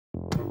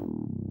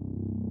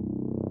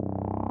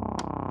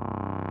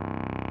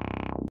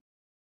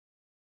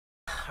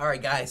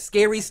Alright guys,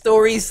 Scary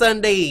Story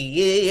Sunday.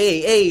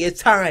 Hey,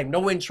 it's time.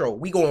 No intro.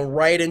 We going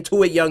right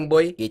into it, young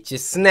boy. Get your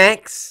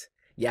snacks,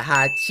 your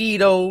hot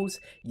Cheetos,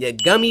 your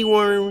gummy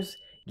worms,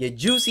 your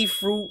juicy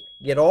fruit.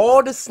 Get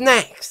all the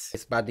snacks.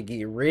 It's about to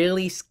get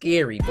really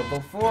scary. But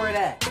before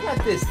that, I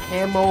got this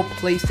camo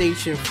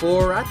PlayStation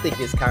 4. I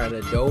think it's kind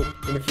of dope.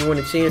 And if you want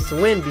a chance to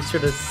win, be sure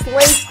to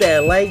slice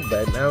that like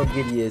button. I'll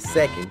give you a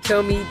second.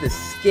 Tell me the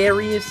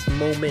scariest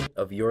moment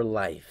of your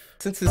life.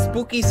 Since it's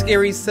Spooky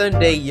Scary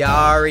Sunday, y'all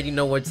already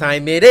know what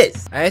time it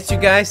is. I asked you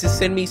guys to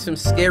send me some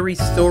scary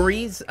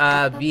stories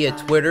via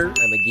Twitter. I'm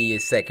gonna give you a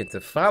second to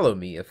follow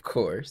me, of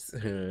course.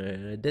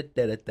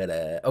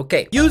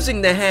 Okay,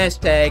 using the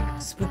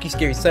hashtag Spooky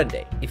Scary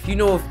Sunday. If you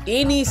know of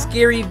any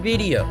scary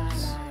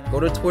videos,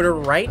 go to Twitter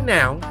right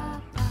now.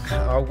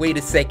 I'll wait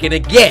a second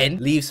again.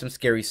 Leave some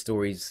scary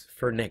stories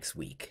for next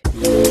week.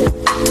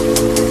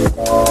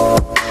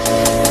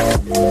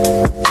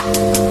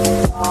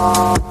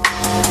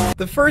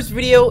 The first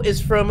video is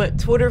from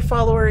Twitter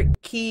follower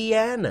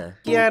Kiana.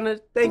 Kiana,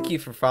 thank you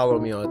for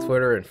following me on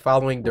Twitter and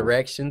following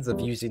directions of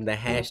using the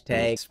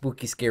hashtag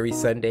Spooky Scary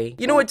Sunday.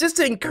 You know what, just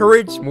to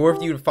encourage more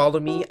of you to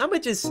follow me, I'ma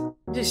just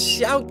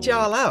shout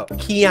y'all out.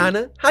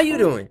 Kiana, how you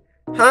doing?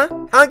 Huh,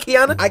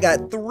 Kiana? I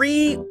got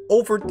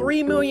over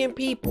 3 million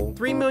people,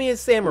 3 million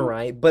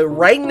samurai, but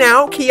right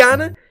now,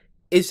 Kiana,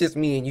 it's just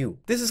me and you.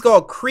 This is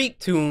called Creep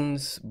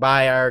Tunes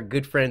by our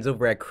good friends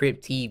over at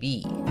Crip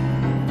TV.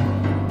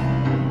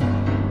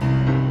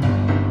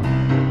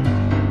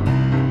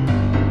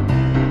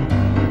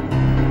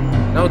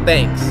 No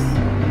thanks.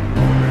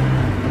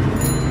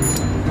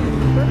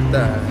 What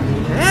the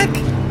heck?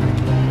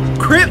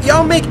 Crip,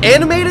 y'all make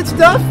animated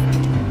stuff?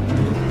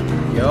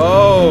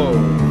 Yo.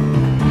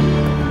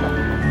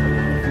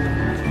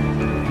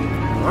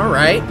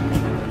 Alright.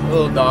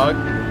 Little dog.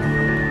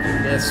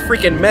 Yeah, it's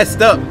freaking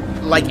messed up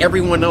like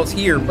everyone else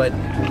here, but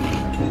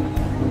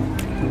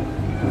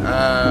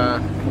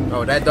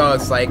oh, that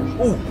dog's like,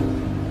 ooh,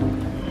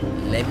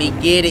 let me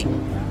get it.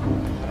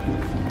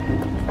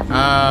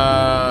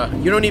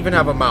 You don't even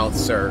have a mouth,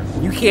 sir.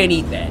 You can't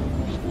eat that.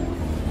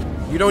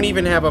 You don't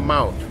even have a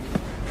mouth.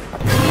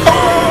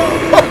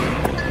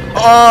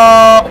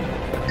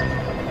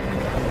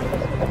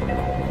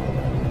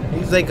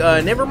 He's like,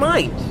 never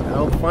mind.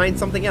 I'll find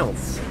something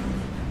else.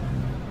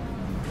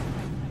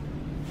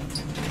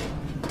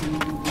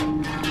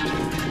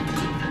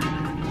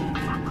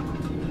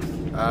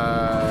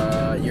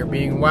 You're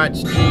being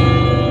watched.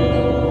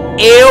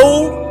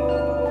 Ew.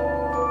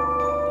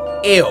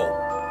 Ew.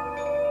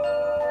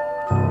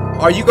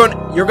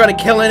 You're gonna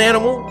kill an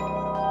animal?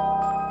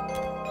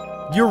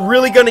 You're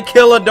really gonna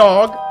kill a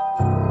dog?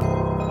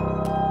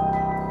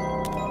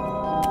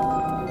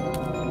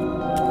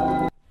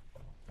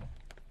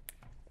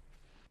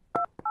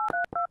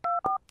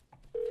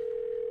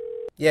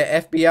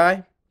 Yeah,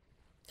 FBI?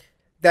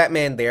 That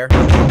man there.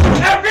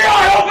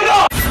 FBI, open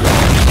up!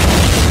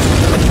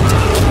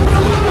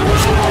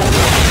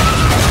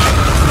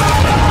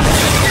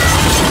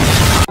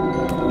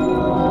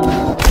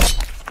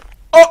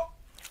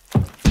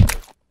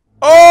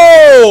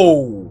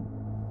 Oh!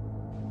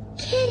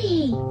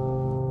 Kitty!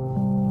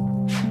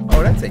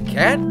 Oh, that's a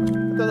cat? I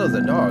thought that was a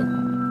dog.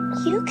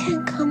 You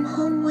can come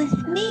home with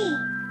me.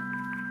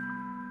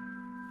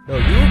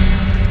 No,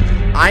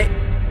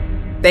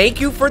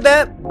 thank you for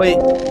that, but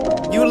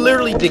you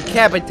literally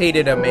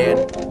decapitated a man.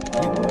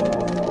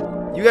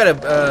 You gotta,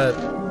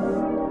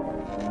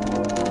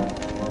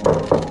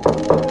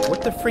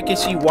 what the freak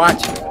is she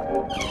watching?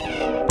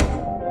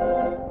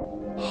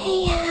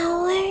 Hey,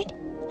 Howard.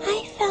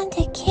 I found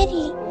a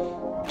kitty.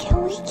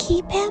 Can we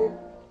keep him?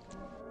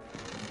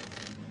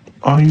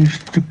 I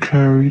used to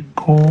carry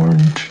corn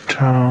to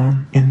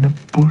town in a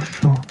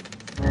bushel,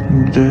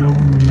 and there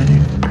were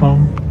many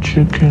plump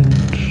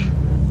chickens.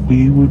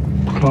 We would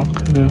pluck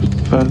their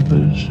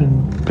feathers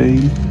and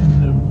bathe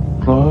in their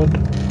blood.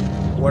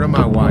 What am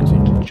I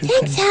watching?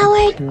 Thanks,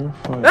 Howard.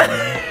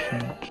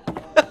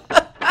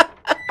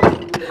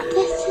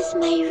 This is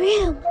my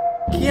room.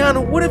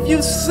 Kiana, what have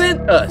you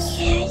sent us?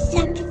 Here's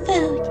some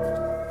food.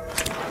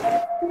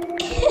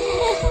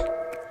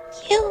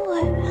 You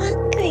were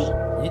hungry.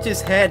 You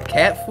just had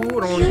cat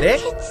food on You deck?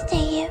 could stay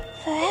here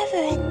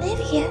forever and live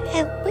here,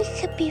 and we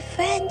could be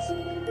friends.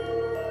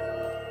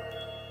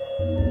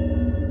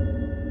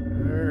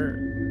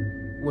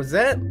 Was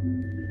that?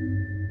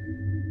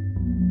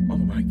 Oh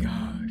my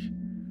gosh.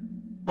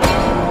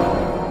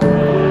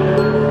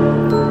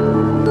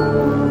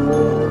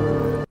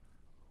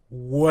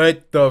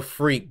 What the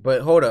freak?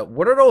 But hold up,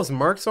 what are those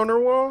marks on her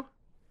wall?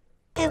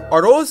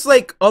 Are those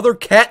like other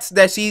cats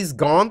that she's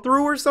gone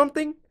through or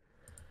something?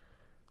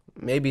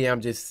 Maybe I'm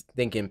just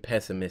thinking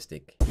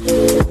pessimistic.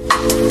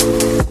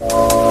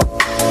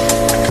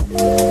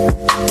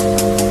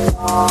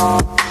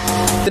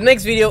 The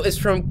next video is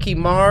from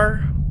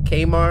Kmart,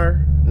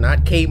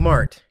 not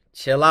Kmart.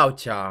 Chill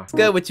out, y'all. It's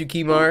good with you,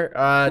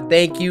 Kmart.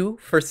 Thank you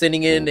for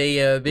sending in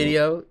a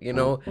video. You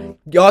know,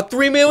 y'all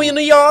 3 million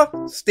of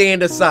y'all,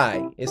 stand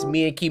aside. It's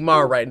me and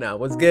Kmart right now.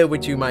 What's good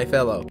with you, my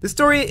fellow? The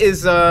story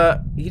is,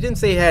 he didn't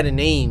say he had a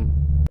name.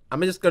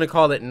 I'm just gonna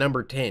call it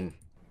number 10.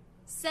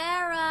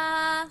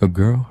 Sarah! A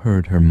girl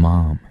heard her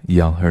mom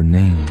yell her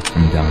name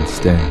from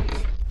downstairs.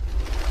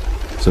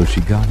 So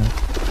she got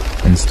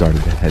up and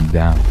started to head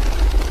down.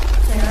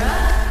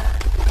 Sarah!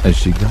 As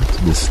she got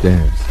to the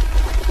stairs,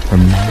 her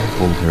mom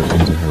pulled her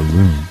into her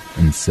room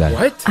and said,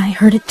 What? I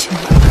heard it too.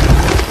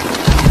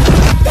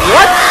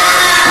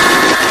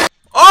 What?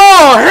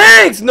 Oh,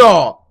 Hanks,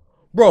 no!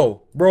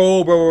 Bro.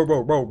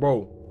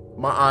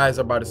 My eyes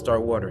are about to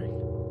start watering.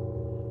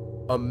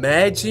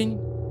 Imagine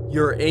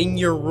you're in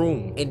your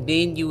room and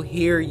then you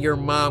hear your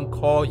mom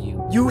call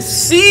you. You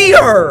see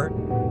her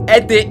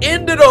at the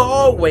end of the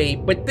hallway,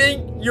 but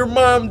then your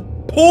mom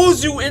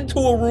pulls you into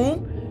a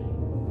room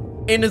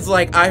and is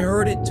like, I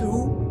heard it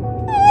too.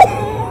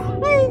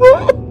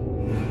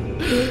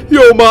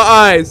 Yo, my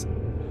eyes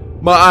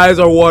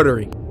are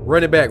watering.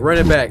 Run it back.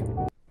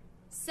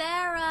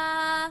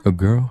 Sarah! A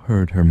girl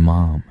heard her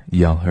mom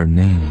yell her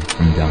name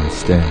from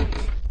downstairs.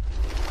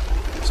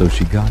 So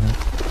she got up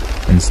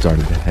and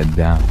started to head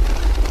down.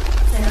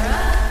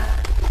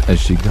 Sarah! As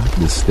she got to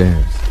the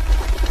stairs,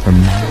 her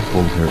mom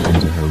pulled her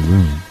into her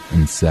room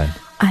and said,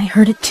 I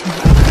heard it too.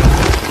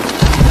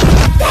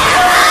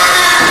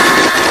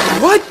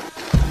 What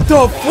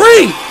the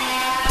freak?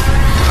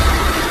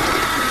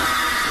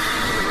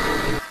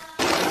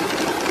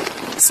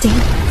 Stay.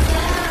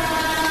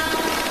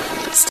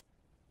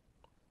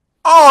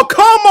 Oh,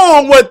 come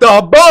on with the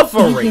Stay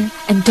buffering. here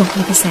and don't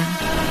make a sound.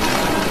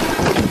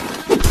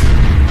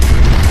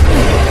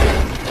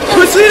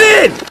 Push it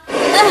in.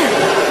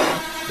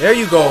 There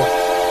you go.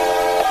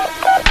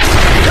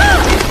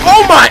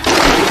 Oh my.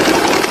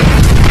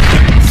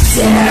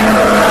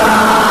 Sarah!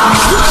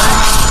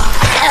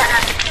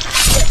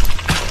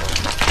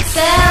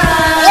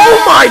 Oh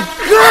my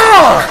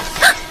God.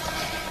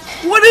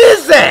 What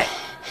is that?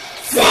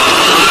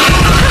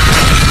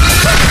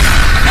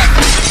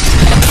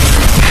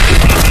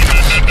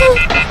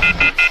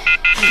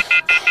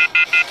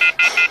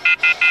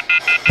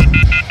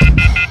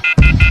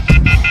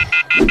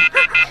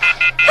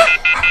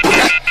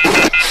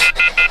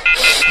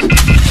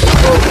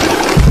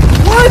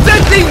 Why does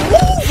that thing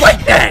move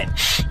like that?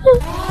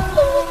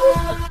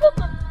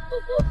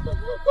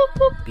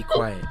 Be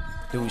quiet.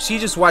 Dude, she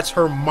just watched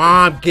her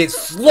mom get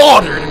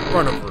slaughtered in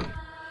front of her.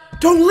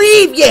 Don't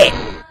leave yet!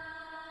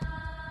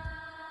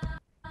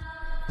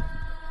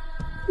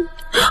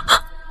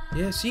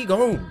 Yeah, she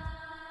gone.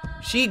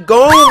 She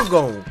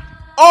gone.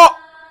 Oh!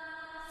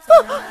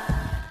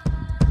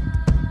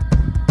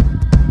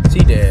 She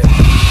dead.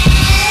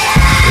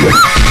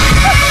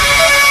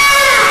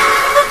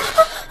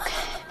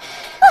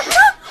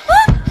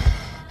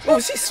 Oh,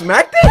 she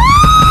smacked it?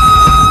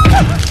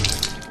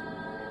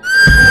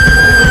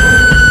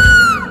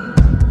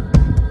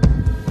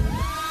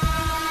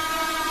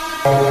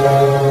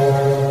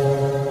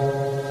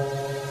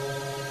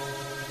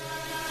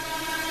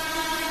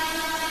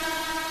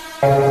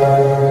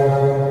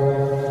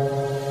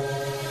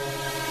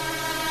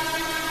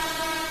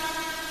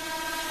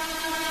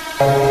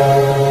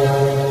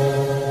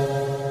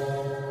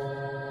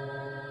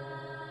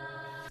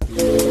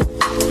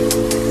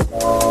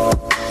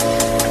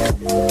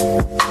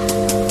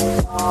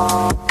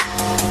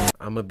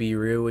 I'ma be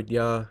real with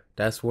y'all,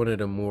 that's one of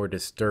the more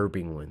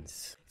disturbing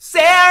ones.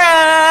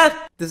 Sarah!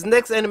 This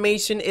next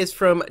animation is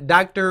from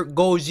Dr.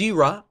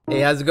 Gojira. Hey,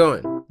 how's it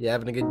going? You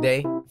having a good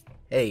day?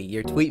 Hey,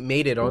 your tweet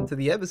made it onto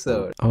the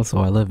episode. Also,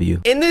 I love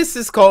you. And this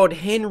is called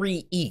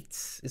Henry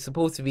Eats. It's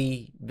supposed to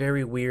be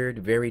very weird,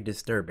 very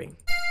disturbing.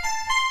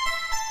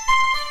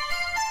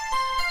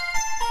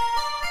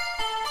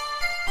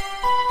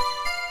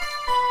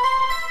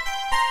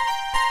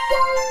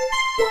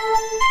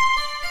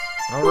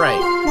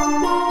 Alright.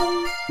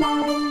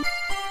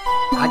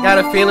 I got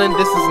a feeling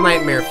this is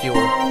nightmare fuel.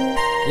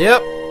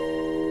 Yep.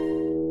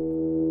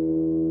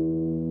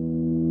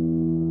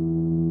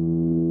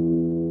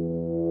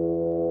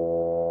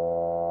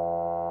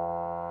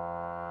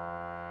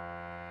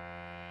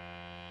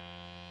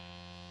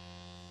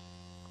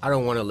 I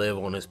don't want to live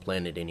on this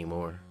planet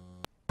anymore.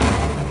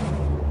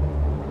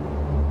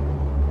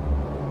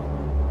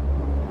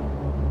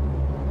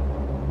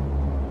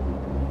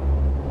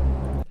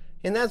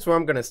 And that's where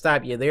I'm gonna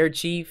stop you there,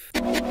 Chief.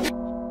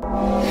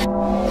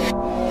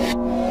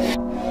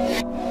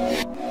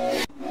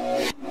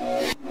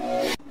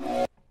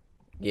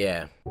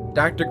 Yeah.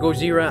 Dr.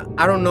 Gojira,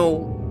 I don't know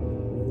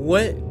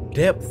what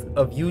depth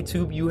of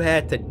YouTube you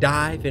had to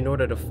dive in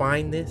order to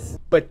find this,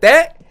 but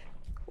that,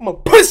 I'm gonna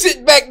push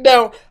it back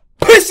down.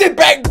 Push it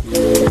back!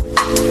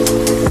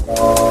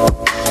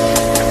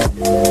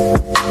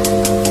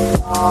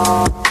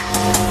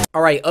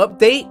 Alright,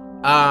 update.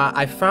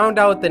 I found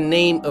out the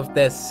name of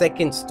the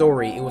second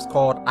story. It was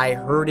called I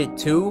Heard It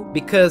Too,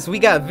 because we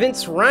got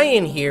Vince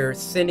Ryan here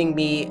sending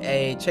me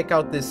a check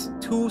out this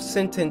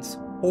 2-sentence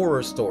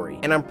horror story,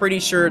 and I'm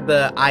pretty sure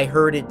the I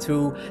Heard It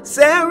Too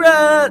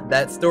Sarah,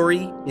 that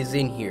story is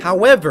in here.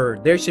 However,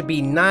 there should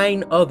be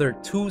 9 other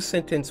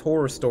 2-sentence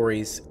horror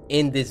stories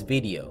in this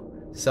video.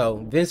 So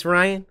Vince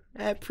Ryan,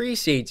 I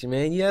appreciate you,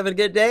 man. You having a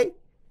good day?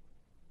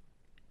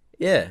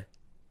 Yeah.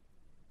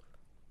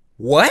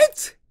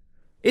 What?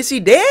 Is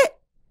she dead?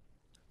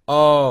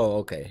 Oh,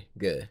 okay,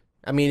 good.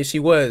 I mean, if she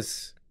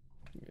was,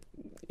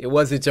 it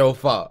wasn't your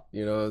fault.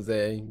 You know what I'm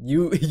saying?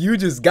 You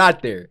just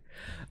got there.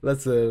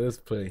 Let's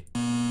play.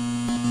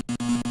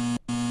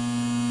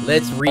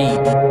 Let's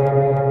read.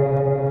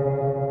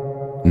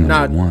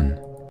 Number 1.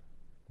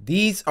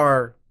 These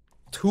are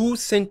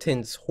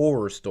 2-sentence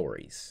horror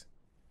stories.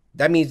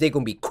 That means they're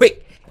gonna be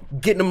quick,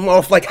 getting them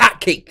off like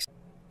hotcakes.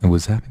 I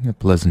was having a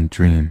pleasant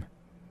dream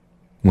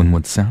when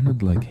what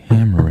sounded like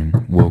hammering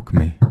woke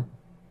me.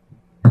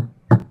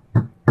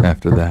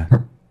 After that,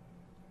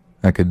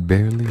 I could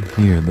barely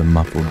hear the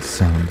muffled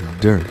sound of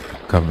dirt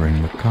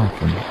covering the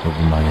coffin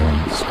over my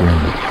own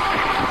screen.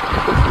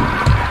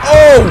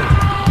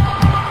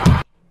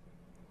 Oh!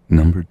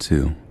 Number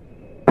 2.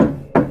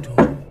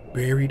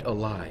 Buried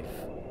alive.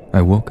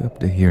 I woke up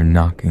to hear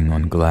knocking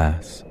on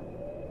glass.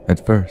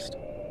 At first,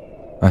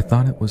 I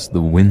thought it was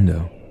the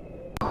window,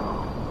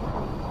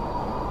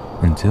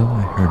 until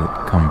I heard it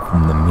come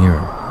from the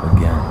mirror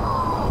again.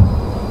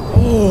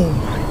 Oh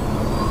my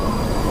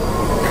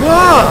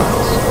God!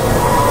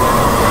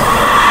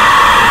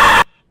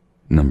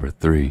 Number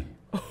 3.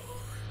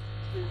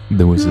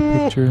 There was a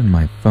picture in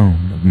my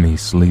phone of me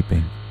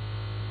sleeping.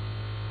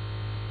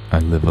 I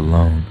live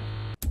alone.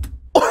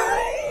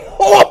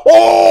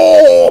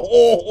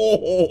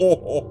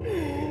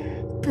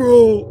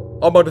 Bro,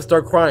 I'm about to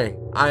start crying.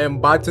 I am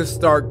about to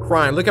start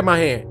crying. Look at my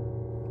hand.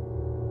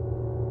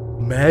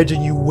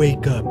 Imagine you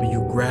wake up and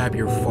you grab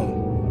your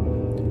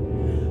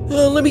phone.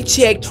 Let me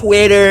check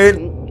Twitter,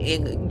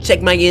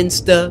 check my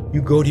Insta.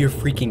 You go to your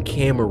freaking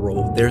camera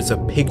roll. There's a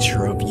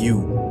picture of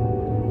you.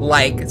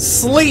 Like,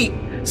 sleep.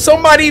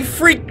 Somebody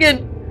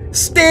freaking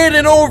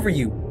standing over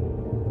you.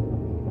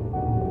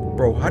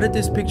 Bro, how did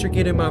this picture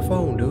get in my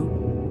phone, dude?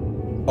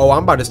 Oh,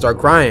 I'm about to start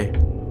crying.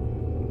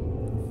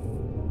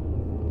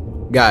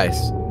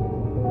 Guys,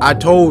 I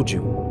told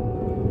you.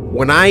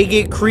 When I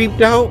get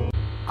creeped out,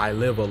 I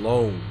live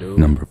alone, dude.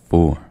 Number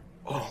 4.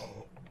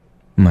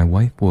 My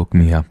wife woke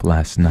me up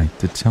last night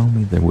to tell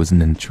me there was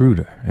an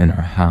intruder in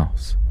our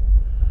house.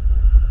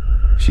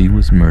 She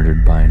was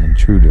murdered by an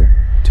intruder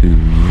 2 years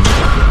ago.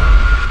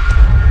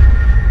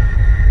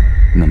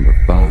 Number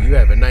 5. Oh, you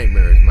having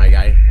nightmares, my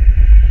guy.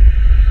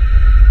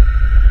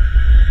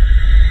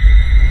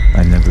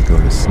 I never go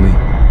to sleep,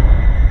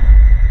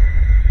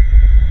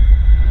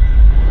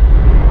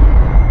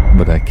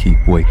 but I keep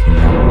waking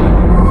up.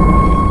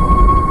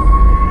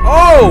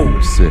 Oh!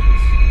 Number 6.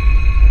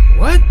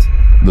 What?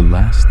 The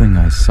last thing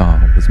I saw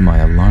was my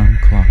alarm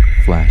clock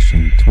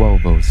flashing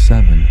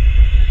 12:07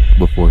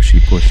 before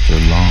she pushed her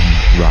long,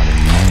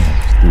 rotting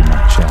nails through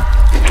my chest,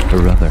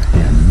 her other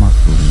hand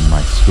muffling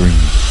my scream.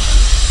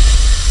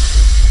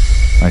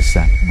 I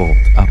sat bolt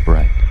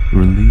upright,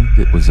 relieved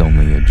it was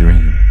only a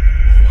dream.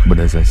 But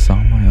as I saw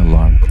my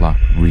alarm clock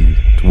read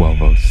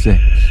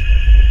 12:06,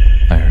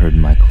 I heard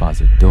my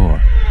closet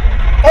door.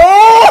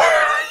 Oh!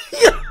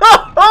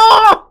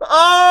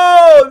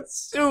 Oh,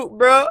 shoot,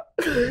 bro.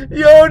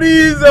 Yo,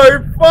 these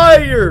are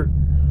fire.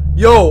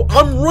 Yo,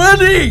 I'm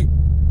running.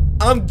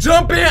 I'm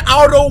jumping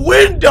out a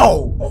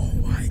window. Oh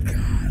my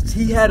God.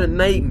 He had a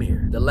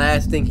nightmare. The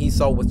last thing he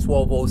saw was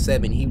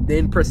 12:07. He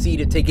then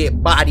proceeded to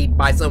get bodied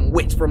by some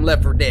witch from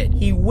Left 4 Dead.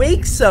 He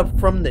wakes up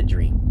from the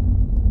dream,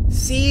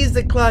 sees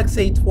the clock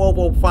say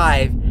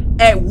 12:05,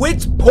 at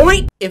which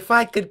point, if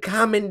I could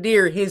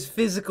commandeer his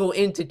physical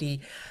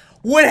entity,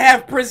 would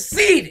have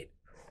proceeded.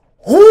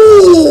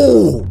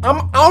 Ooh!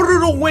 I'm out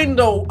of the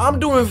window. I'm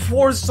doing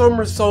 4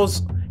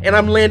 somersaults and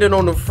I'm landing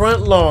on the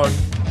front lawn.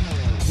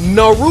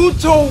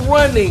 Naruto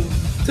running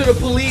to the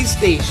police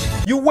station.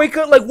 You wake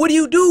up like, what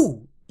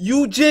do?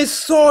 You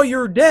just saw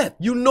your death.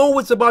 You know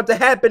what's about to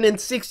happen in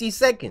 60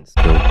 seconds.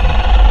 Number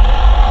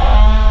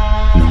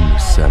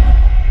 7.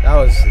 That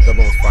was the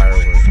most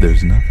fireworks.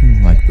 There's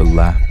nothing like the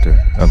laughter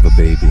of a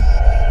baby.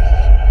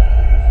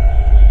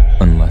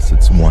 Unless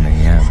it's 1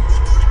 a.m.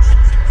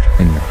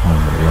 and you're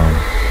home alone.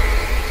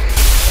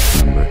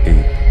 Number 8.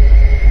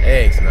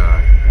 Eggs, nah.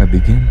 I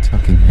begin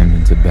tucking him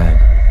into bed,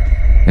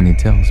 and he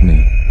tells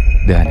me,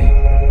 "Daddy,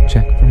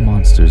 check for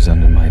monsters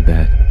under my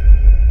bed."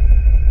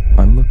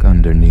 I look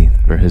underneath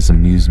for his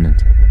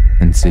amusement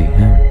and see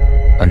him,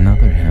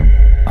 another him,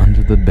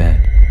 under the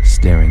bed,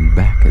 staring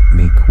back at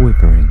me,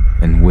 quivering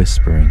and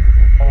whispering,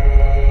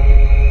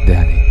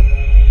 "Daddy,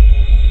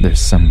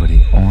 there's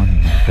somebody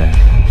on my bed."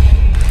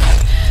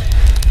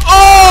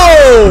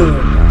 Oh!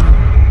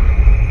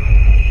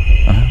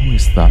 I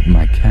always thought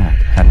my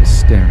cat had a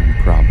staring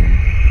problem.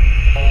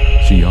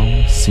 She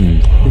always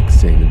seemed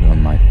fixated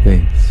on my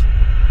face.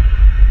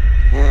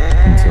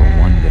 Until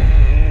one day,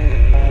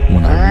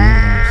 when I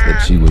realized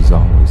that she was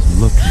always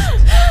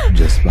looking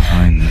just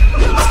behind me.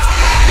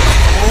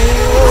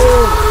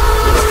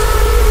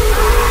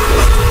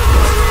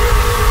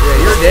 Yeah,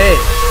 you're dead.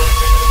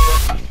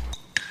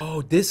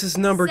 Oh, this is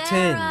number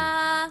 10.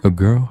 A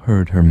girl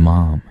heard her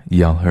mom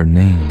yell her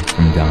name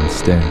from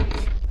downstairs.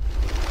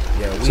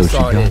 Yeah, we So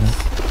saw she got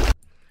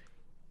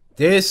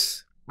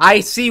this.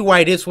 I see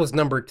why this was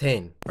number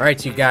 10.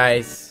 Alright, you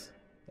guys.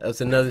 That was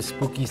another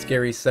spooky,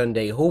 scary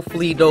Sunday.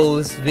 Hopefully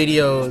those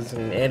videos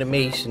and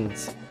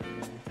animations,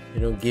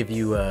 give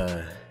you,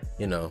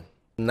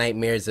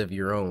 nightmares of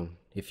your own.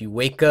 If you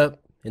wake up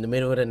in the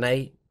middle of the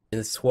night and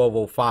it's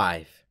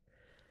 12:05,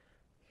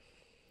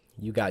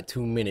 you got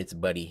 2 minutes,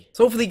 buddy.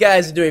 So hopefully you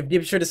guys are doing.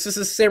 Be sure to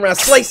samurai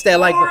slice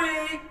that like.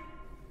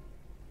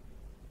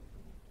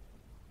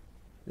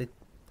 It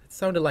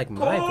sounded like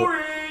my voice.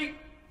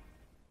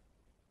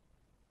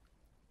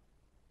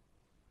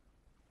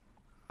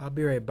 I'll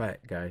be right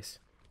back, guys.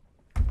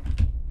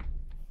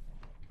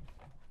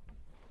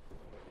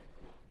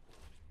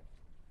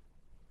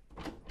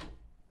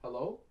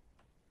 Hello?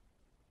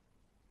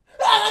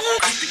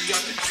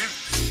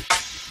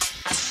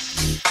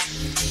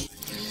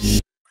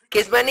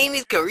 Cause my name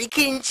is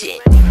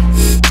CoryxKenshin.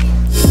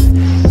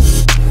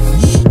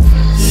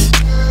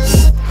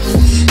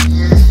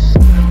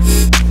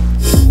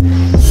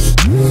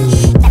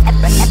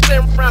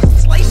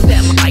 Slice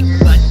that like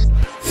button.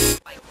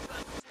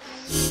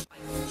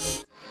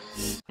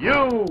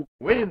 You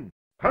win.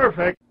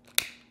 Perfect.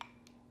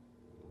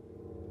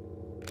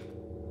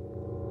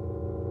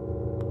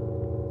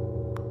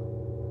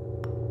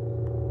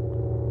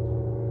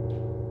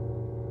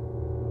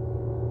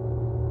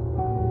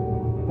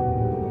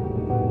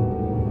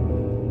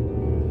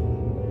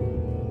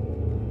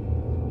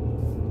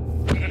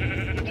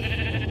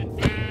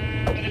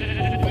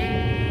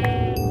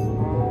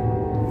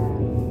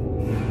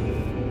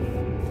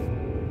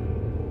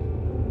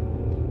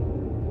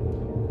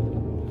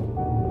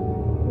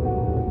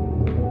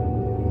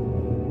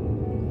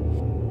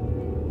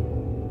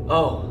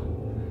 Oh,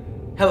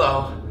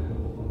 hello.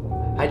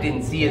 I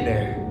didn't see you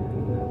there.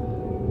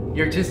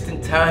 You're just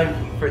in time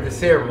for the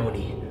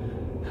ceremony.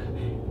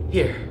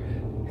 Here,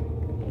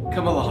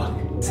 come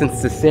along.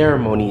 Since the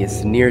ceremony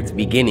is near its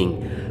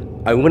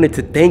beginning, I wanted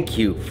to thank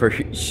you for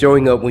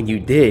showing up when you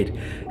did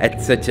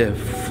at such a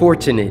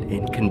fortunate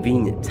and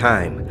convenient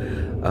time.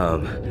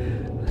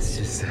 Let's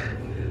just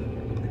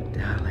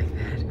down like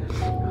that.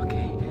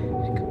 Okay,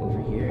 come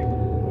over here.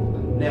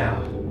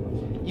 Now,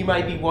 you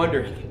might be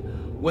wondering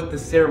what the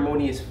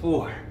ceremony is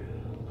for.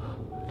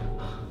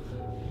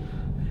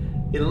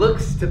 It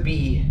looks to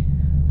be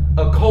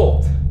a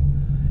cult.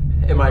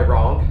 Am I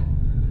wrong?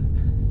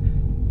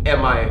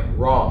 Am I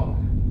wrong?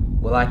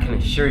 Well, I can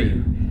assure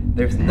you,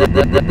 there's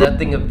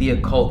nothing of the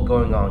occult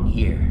going on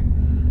here.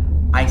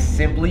 I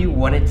simply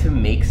wanted to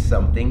make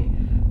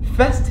something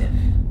festive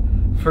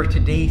for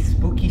today's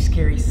spooky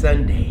scary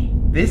Sunday.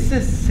 This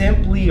is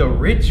simply a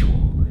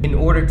ritual in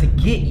order to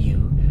get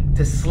you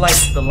to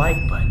slice the like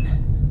button.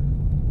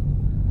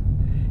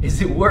 Is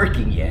it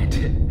working yet?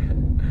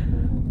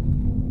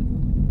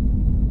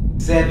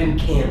 7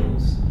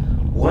 candles,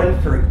 one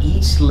for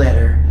each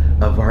letter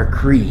of our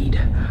creed,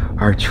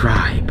 our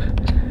tribe.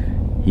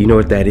 You know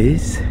what that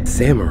is?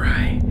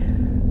 Samurai.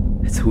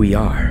 That's who we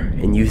are.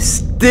 And you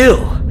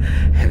still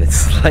haven't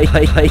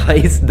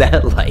sliced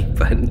that like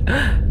button.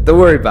 Don't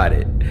worry about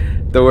it.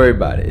 Don't worry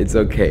about it. It's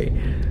okay.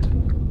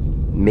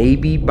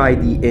 Maybe by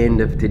the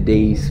end of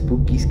today's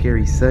spooky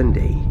scary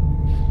Sunday,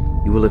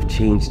 you will have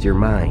changed your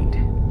mind.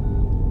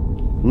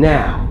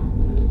 Now,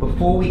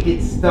 before we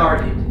get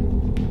started,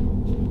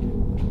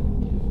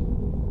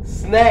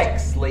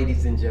 snacks,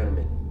 ladies and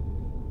gentlemen.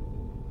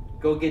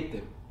 Go get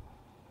them.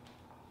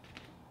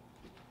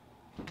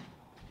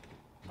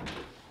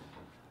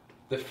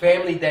 The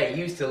family that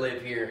used to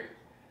live here,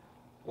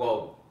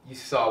 well, you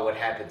saw what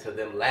happened to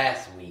them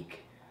last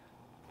week.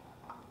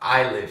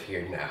 I live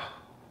here now.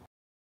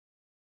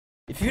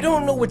 If you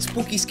don't know what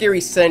Spooky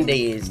Scary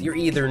Sunday is, you're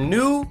either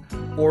new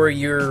or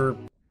you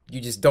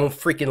just don't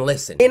freaking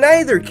listen. In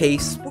either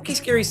case, Spooky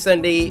Scary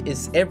Sunday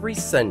is every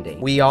Sunday.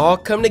 We all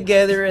come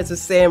together as a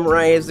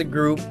samurai, as a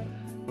group.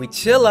 We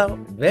chill out,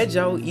 veg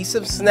out, eat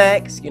some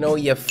snacks, your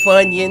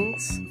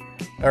Funyuns,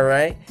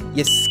 alright?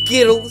 Your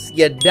Skittles,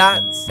 your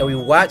Dots, and we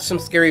watch some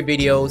scary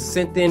videos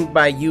sent in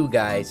by you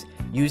guys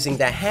using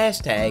the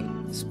hashtag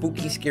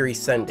Spooky Scary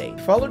Sunday.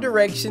 Follow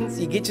directions,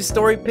 you get your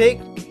story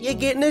picked, you're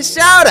getting a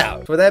shout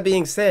out. For that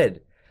being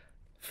said,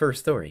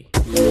 first story.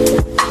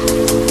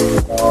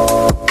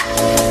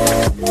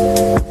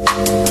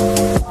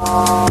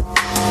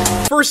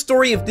 First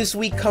story of this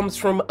week comes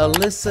from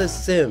Alyssa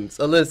Sims.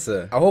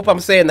 Alyssa, I hope I'm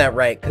saying that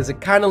right, because it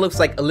kind of looks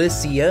like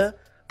Alicia.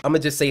 I'm gonna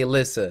just say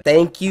Alyssa.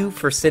 Thank you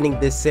for sending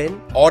this in.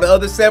 All the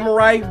other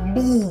samurai,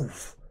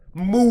 move,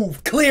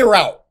 clear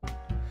out.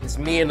 It's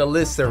me and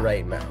Alyssa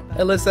right now.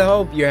 Alyssa, I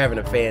hope you're having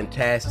a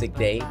fantastic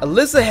day.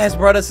 Alyssa has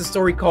brought us a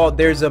story called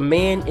There's a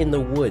Man in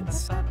the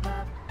Woods.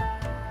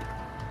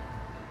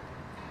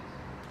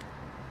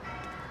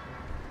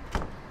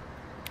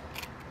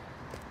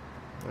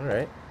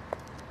 Alright.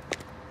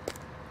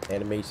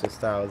 Animation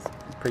style is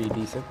pretty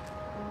decent.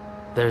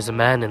 There's a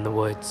man in the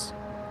woods.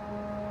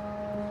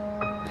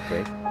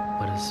 Okay.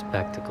 What a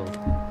spectacle.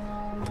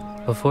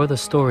 Before the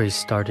story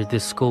started,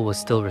 this school was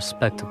still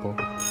respectable.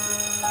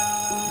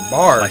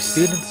 Bars. My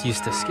students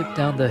used to skip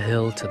down the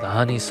hill to the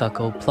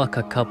honeysuckle, pluck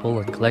a couple,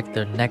 and collect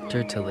their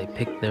nectar till they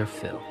picked their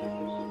fill.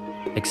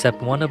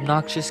 Except one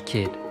obnoxious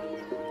kid,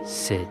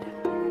 Sid.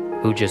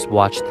 who just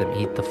watched them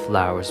eat the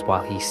flowers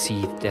while he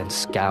seethed and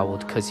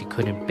scowled because he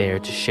couldn't bear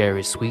to share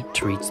his sweet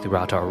treats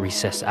throughout our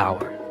recess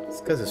hour.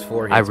 It's because his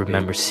forehead. I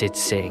remember Sid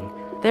saying,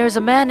 "There's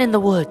a man in the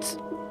woods."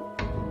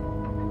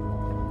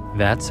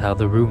 That's how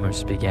the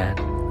rumors began.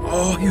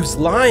 Oh, he was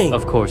lying.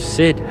 Of course,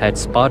 Sid had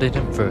spotted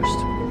him first.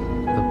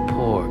 The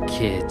poor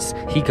kids.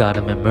 He got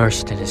him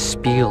immersed in a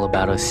spiel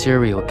about a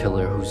serial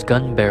killer whose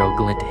gun barrel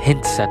glint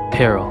hints at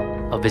peril.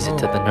 A visit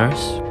to the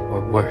nurse, or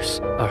worse,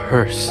 a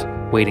hearse,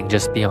 waiting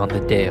just beyond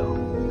the dale.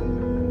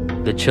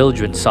 The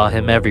children saw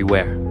him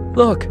everywhere.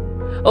 "Look,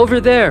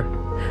 over there.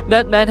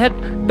 That man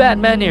had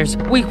Batman ears.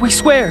 We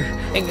swear.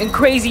 And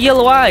crazy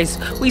yellow eyes.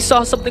 We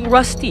saw something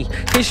rusty.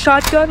 His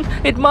shotgun?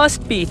 It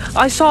must be.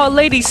 I saw a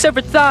lady's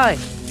severed thigh."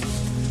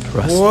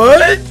 Rusty.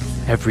 What?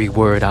 Every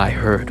word I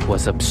heard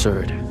was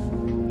absurd.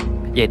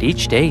 Yet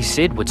each day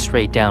Sid would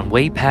stray down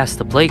way past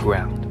the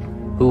playground.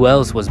 Who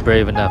else was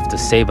brave enough to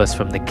save us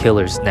from the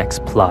killer's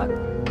next plot?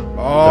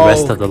 Oh, The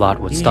rest of the lot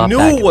would he stop knew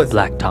back it at was- the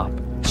blacktop,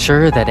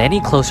 sure that any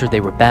closer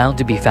they were bound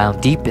to be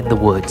found deep in the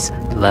woods,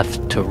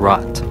 left to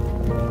rot.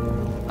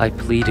 I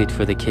pleaded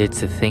for the kids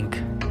to think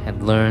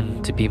and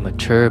learn to be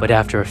mature, but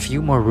after a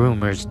few more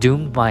rumors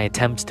doomed my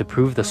attempts to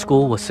prove the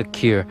school was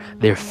secure,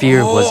 their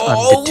fear was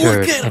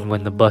undeterred, look at- and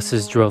when the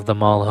buses drove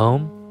them all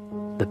home,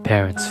 the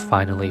parents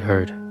finally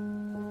heard.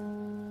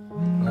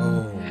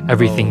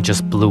 Everything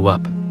just blew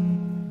up.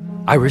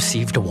 I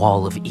received a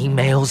wall of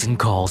emails and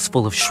calls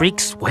full of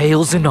shrieks,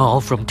 wails, and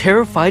all from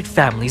terrified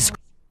families.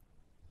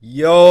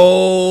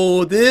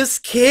 Yo, this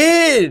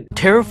kid.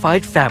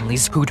 Terrified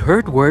families who'd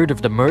heard word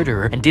of the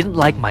murderer and didn't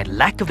like my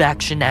lack of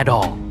action at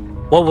all.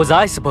 What was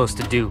I supposed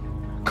to do?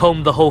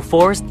 Comb the whole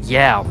forest?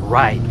 Yeah,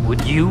 right.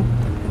 Would you?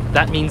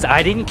 That means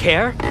I didn't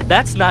care?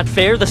 That's not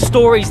fair. The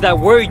stories that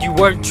worried you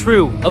weren't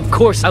true. Of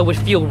course I would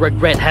feel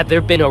regret had there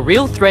been a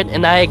real threat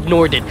and I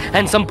ignored it,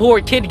 and some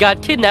poor kid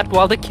got kidnapped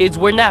while the kids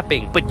were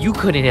napping. But you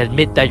couldn't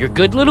admit that your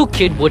good little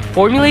kid would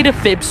formulate a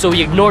fib, so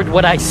you ignored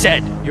what I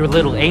said. Your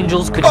little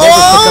angels could never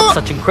pick up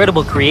such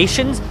incredible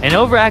creations. An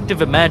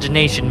overactive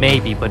imagination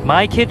maybe, but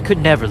my kid could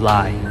never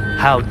lie.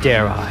 How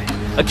dare I?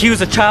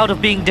 Accuse a child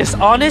of being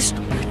dishonest?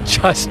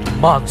 Just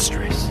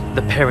monstrous.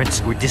 The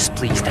parents were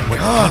displeased, and when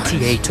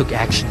PTA took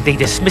action, they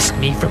dismissed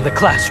me from the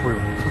classroom.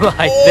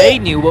 Like they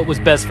knew what was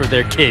best for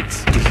their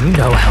kids. Do you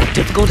know how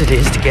difficult it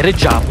is to get a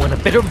job when a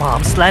bitter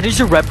mom slanders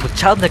your rep with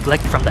child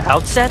neglect from the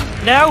outset?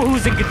 Now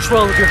who's in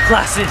control of your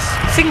classes?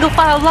 Single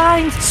file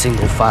lines?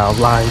 Single file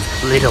lines.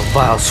 Little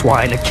vile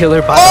swine, a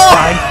killer by the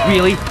blind.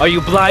 Really? Are you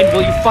blind?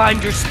 Will you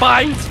find your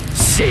spines?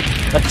 Sid,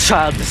 a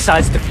child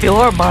decides to fill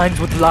our minds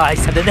with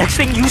lies, and the next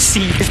thing you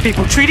see is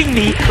people treating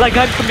me like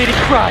I'm committing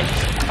crimes.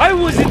 I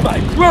was in my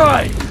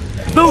prime.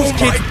 Those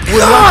kids were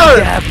lucky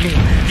to have me.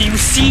 Do you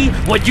see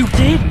what you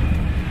did?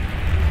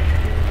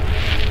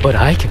 But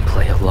I can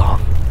play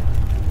along.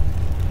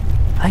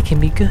 I can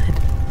be good.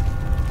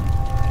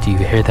 Do you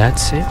hear that,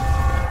 Sid?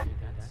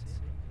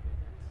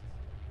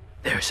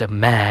 There's a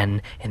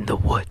man in the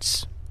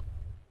woods.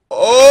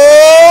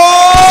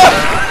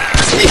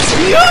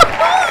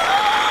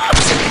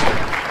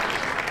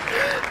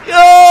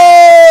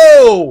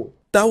 Yo!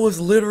 That was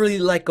literally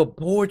like a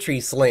poetry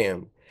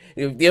slam.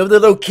 The other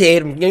little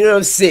kid, you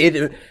know, Sid.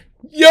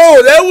 Yo,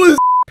 that was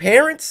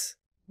parents.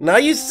 Now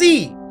you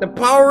see the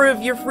power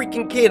of your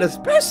freaking kid,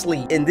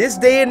 especially in this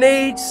day and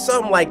age.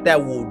 Something like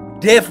that will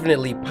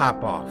definitely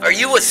pop off. Are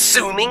you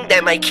assuming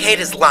that my kid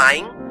is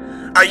lying?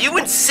 Are you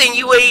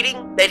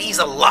insinuating that he's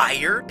a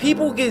liar?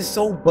 People get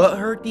so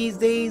butthurt these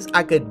days.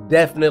 I could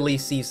definitely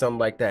see something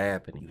like that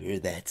happening. You hear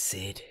that,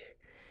 Sid?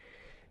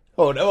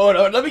 Hold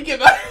on, let me get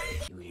back.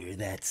 You hear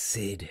that,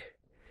 Sid?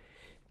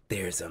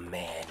 There's a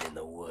man in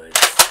the woods.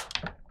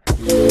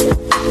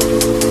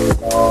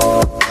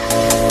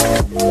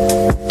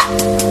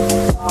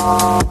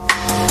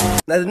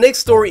 Now the next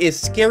story is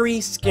Scary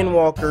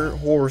Skinwalker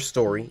Horror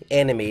Story,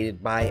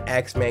 animated by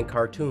Axeman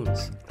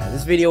Cartoons.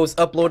 This video is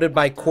uploaded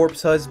by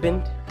Corpse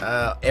Husband.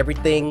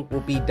 Everything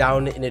will be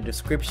down in the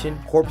description.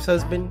 Corpse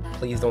Husband,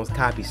 please don't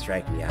copy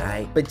strike me,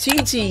 alright? But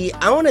Chi-Chi,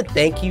 I want to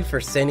thank you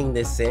for sending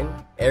this in.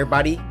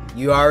 Everybody,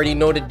 you already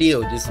know the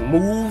deal. Just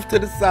move to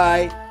the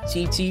side.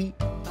 Chi-Chi,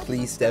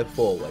 please step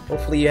forward.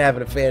 Hopefully you're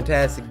having a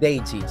fantastic day,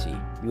 Chi-Chi.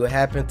 You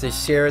happen to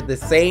share the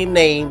same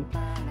name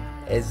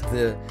as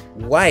the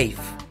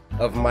wife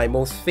of my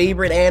most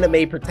favorite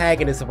anime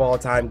protagonist of all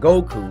time,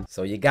 Goku.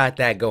 So you got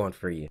that going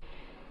for you.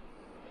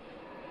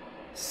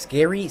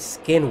 Scary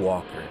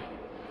Skinwalker.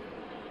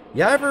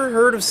 You ever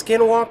heard of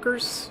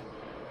skinwalkers?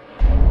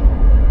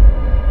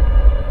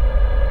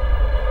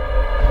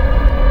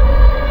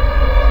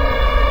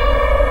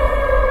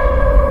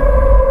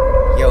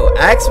 Yo,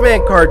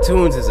 Axeman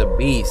Cartoons is a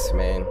beast,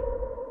 man.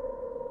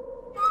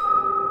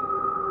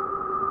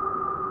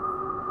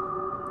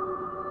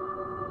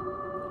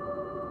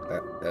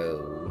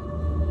 Uh-oh.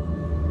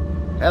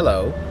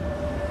 Hello.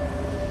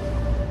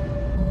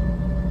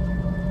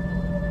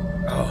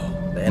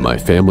 My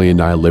family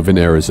and I live in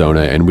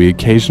Arizona, and we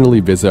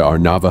occasionally visit our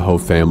Navajo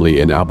family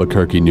in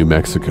Albuquerque, New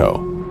Mexico.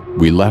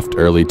 We left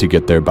early to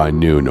get there by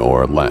noon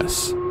or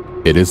less.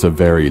 It is a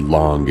very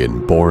long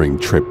and boring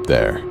trip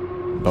there.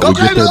 But we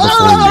get there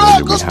before noon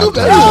and we have time to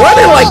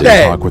running like and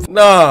that. talk with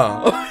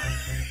Nah.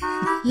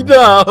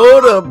 Nah,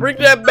 hold up. Bring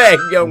that back,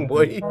 young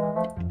boy.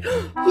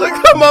 Look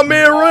at my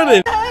man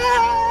running.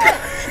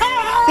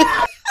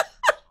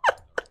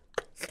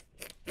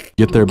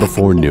 Get there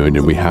before noon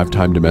and we have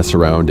time to mess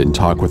around and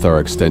talk with our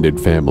extended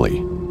family.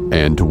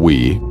 And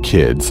we,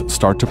 kids,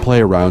 start to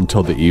play around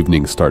till the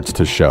evening starts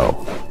to show.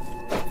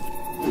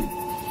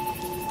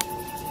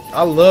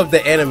 I love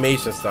the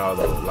animation style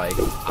though. Like,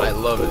 I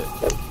love it.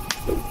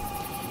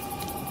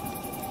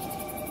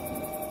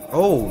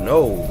 Oh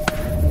no.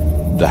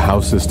 The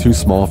house is too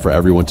small for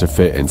everyone to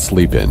fit and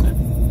sleep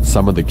in.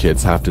 Some of the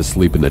kids have to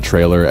sleep in the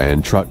trailer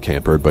and truck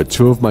camper, but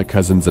 2 of my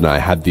cousins and I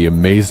had the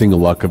amazing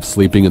luck of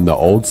sleeping in the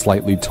old,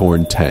 slightly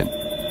torn tent.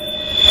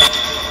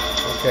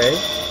 Okay.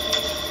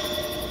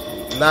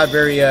 Not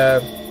very,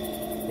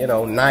 you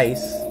know,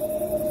 nice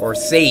or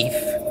safe.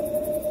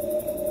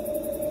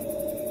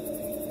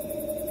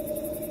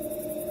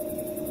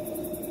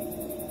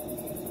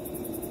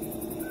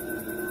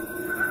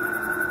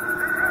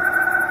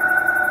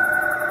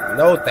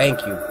 No,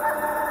 thank you.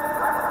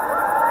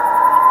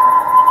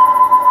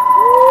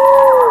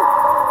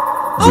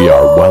 We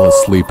are well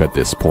asleep at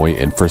this point,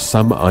 and for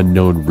some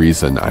unknown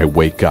reason, I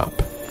wake up.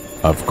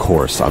 Of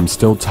course, I'm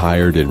still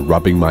tired and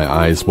rubbing my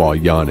eyes while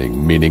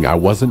yawning, meaning I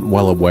wasn't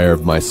well aware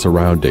of my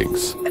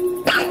surroundings.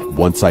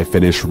 Once I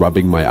finish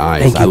rubbing my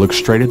eyes, I look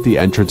straight at the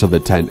entrance of the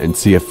tent and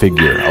see a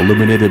figure,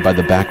 illuminated by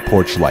the back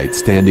porch light,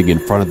 standing in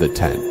front of the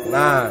tent.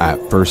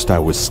 At first I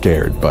was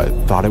scared, but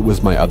thought it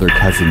was my other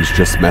cousins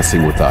just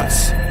messing with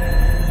us.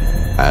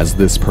 As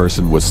this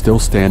person was still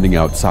standing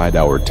outside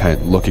our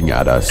tent looking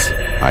at us,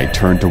 I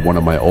turned to one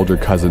of my older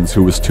cousins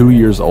who was 2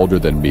 years older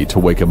than me to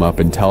wake him up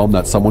and tell him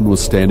that someone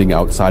was standing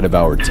outside of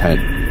our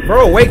tent.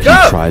 Bro, wake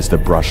up! He tries to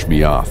brush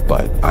me off,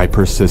 but I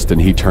persist and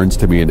he turns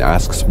to me and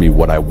asks me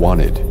what I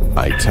wanted.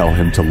 I tell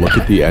him to look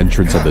at the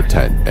entrance of the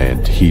tent,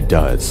 and he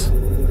does.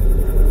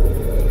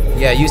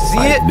 Yeah, you see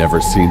it? I've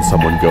never seen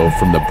someone go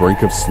from the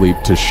brink of sleep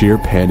to sheer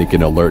panic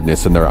and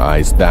alertness in their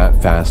eyes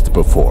that fast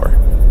before.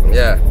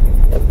 Yeah.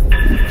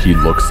 He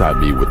looks at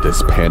me with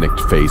this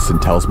panicked face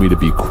and tells me to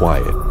be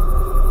quiet.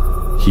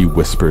 He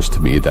whispers to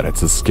me that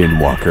it's a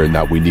skinwalker and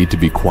that we need to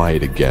be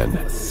quiet again.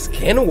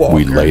 Skinwalker?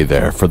 We lay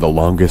there for the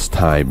longest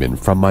time, and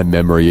from my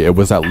memory, it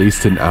was at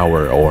least an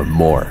hour or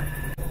more.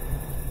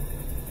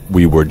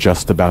 We were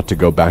just about to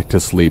go back to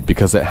sleep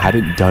because it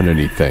hadn't done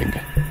anything.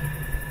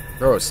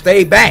 Bro,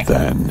 stay back.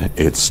 Then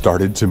it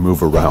started to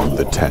move around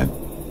the tent.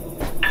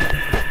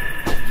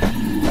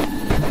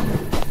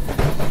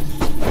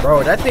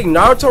 Bro, that thing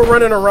Naruto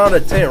running around the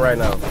tent right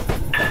now.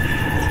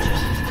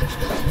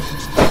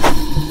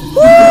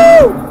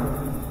 Woo!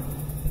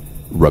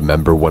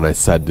 Remember when I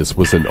said this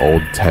was an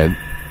old tent?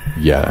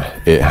 Yeah,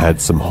 it had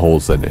some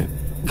holes in it.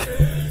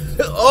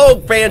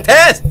 Oh,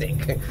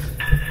 fantastic.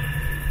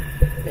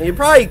 And you're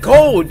probably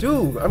cold,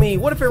 too. I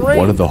mean, what if it rains?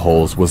 One of the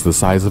holes was the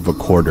size of a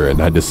quarter,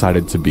 and I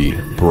decided to be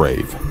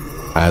brave.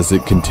 As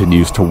it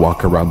continues to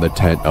walk around the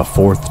tent a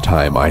 4th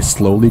time, I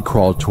slowly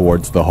crawl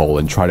towards the hole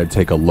and try to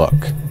take a look.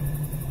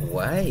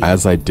 Why?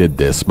 As I did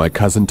this, my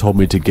cousin told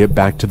me to get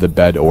back to the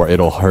bed or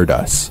it'll hurt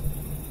us.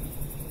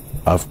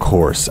 Of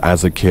course,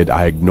 as a kid,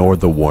 I ignored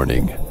the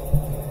warning.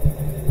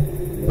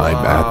 I'm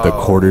at the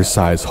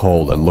quarter-size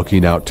hole and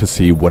looking out to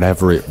see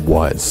whatever it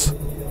was.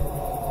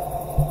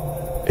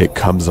 It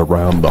comes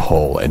around the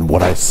hole, and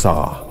what I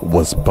saw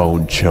was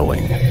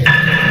bone-chilling.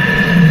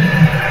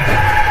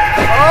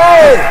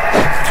 Oh!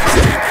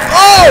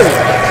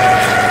 Oh!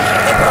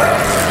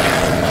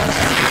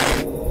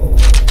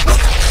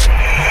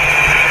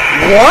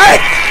 What?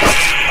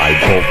 I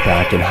bolt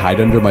back and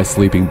hide under my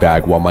sleeping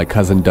bag while my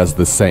cousin does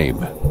the same.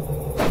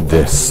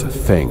 This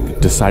thing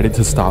decided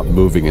to stop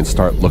moving and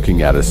start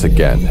looking at us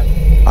again.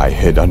 I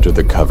hid under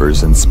the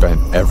covers and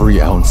spent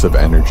every ounce of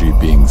energy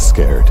being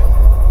scared.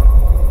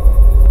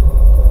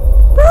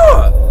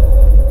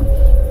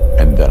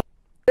 And then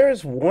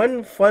there's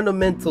one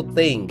fundamental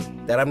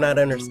thing that I'm not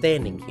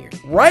understanding here.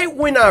 Right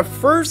when I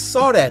first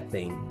saw that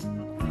thing,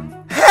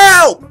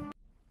 help!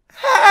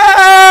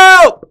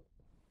 Help!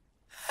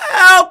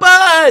 Help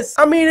us!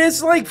 I mean,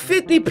 it's like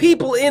 50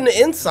 people in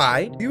the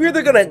inside. You're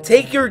either gonna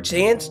take your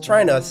chance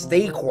trying to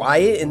stay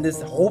quiet and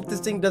just hope this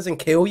thing doesn't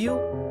kill you,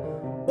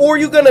 or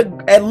you're gonna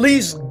at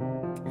least,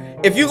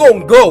 if you're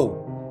gonna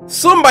go,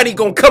 somebody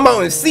gonna come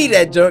out and see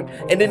that junk,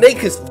 and then they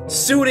could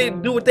shoot it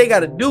and do what they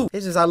gotta do.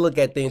 It's just I look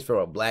at things from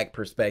a black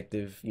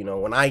perspective. You know,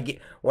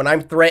 when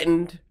I'm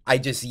threatened, I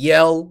just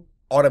yell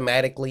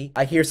automatically.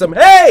 I hear some,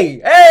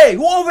 hey, hey,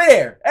 who over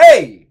there?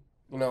 Hey,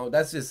 you know,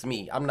 that's just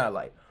me. I'm not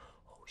like,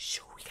 oh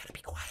shoot, we gotta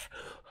be quiet.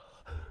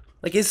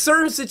 Like, it's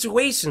certain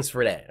situations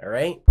for that, all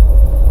right?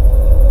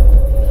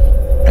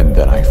 And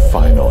then I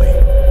finally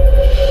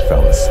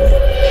fell asleep.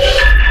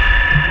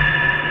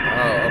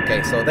 Oh,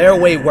 okay, so their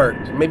way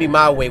worked. Maybe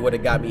my way would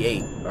have got me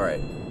 8. All right.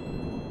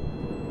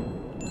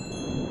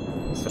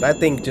 So that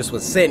thing just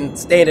was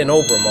standing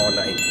over him all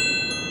night.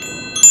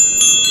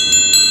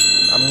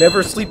 I'm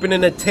never sleeping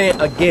in a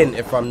tent again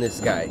if I'm this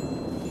guy.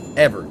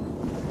 ever.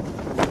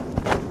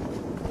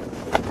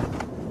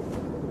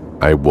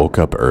 I woke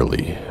up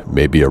early,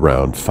 maybe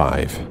around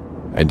 5,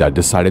 and I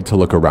decided to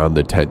look around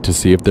the tent to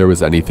see if there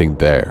was anything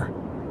there.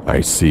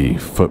 I see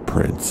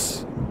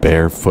footprints,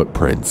 bare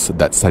footprints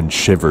that send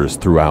shivers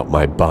throughout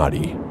my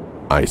body.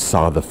 I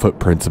saw the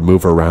footprints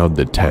move around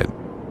the tent.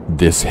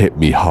 This hit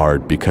me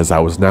hard because I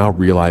was now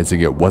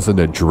realizing it wasn't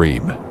a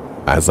dream.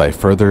 As I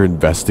further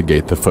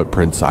investigate the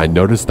footprints, I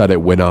noticed that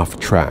it went off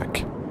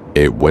track.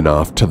 It went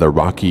off to the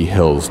rocky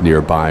hills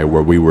nearby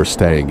where we were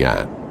staying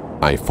at.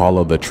 I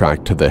followed the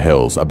track to the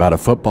hills, about a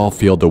football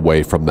field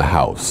away from the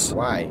house.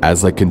 Why?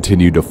 As I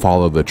continue to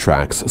follow the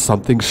tracks,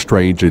 something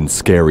strange and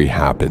scary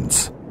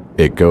happens.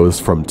 It goes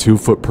from 2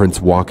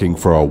 footprints walking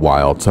for a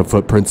while to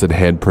footprints and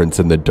handprints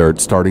in the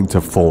dirt starting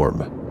to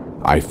form.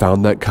 I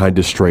found that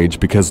kinda strange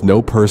because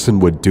no person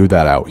would do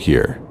that out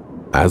here.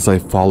 As I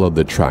followed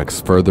the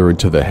tracks further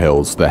into the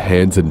hills, the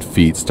hands and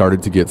feet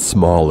started to get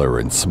smaller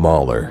and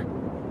smaller.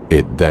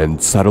 It then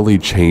subtly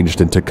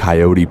changed into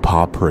coyote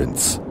paw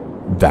prints.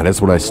 That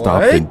is when I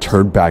stopped and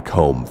turned back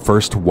home,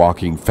 first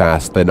walking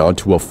fast, then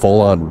onto a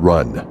full-on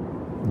run.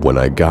 When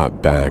I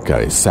got back,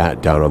 I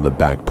sat down on the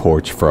back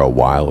porch for a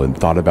while and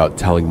thought about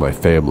telling my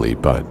family,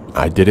 but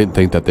I didn't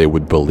think that they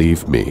would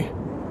believe me.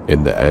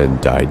 In the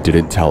end, I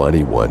didn't tell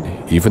anyone,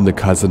 even the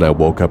cousin I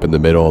woke up in the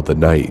middle of the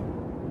night.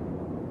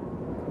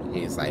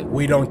 He's like,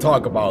 we don't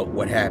talk about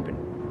what happened.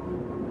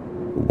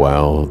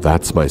 Well,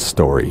 that's my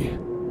story.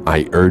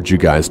 I urge you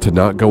guys to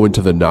not go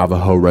into the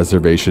Navajo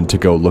reservation to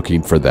go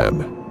looking for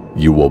them.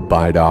 You will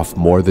bite off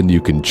more than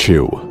you can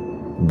chew.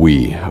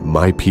 We,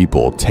 my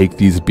people, take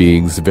these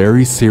beings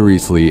very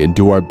seriously and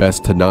do our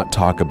best to not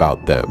talk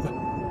about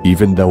them.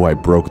 Even though I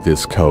broke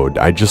this code,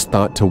 I just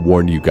thought to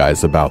warn you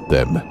guys about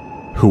them.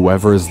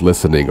 Whoever is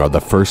listening are the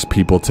first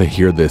people to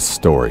hear this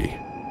story.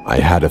 I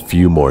had a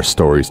few more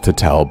stories to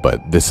tell,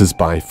 but this is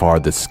by far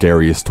the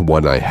scariest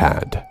one I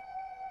had.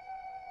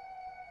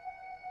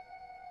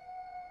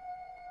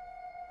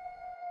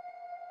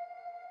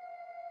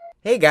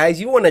 Hey guys,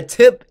 you want a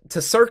tip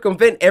to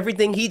circumvent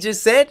everything he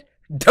just said?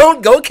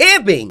 Don't go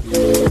camping!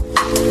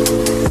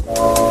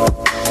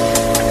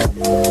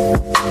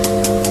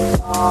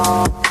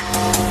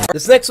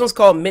 This next one's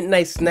called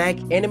Midnight Snack,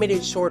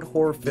 animated short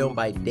horror film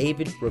by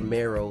David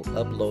Romero,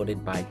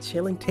 uploaded by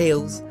Chilling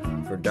Tales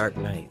for Dark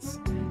Nights.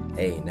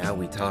 Hey, now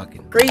we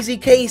talking. Crazy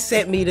K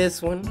sent me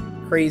this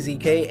one. Crazy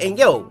K. And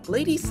yo,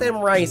 Lady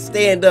Samurai,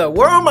 stand up.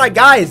 Where are my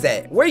guys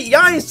at? Where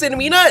y'all ain't sending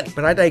me nothing?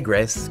 But I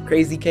digress.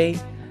 Crazy K,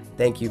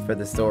 thank you for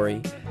the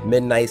story.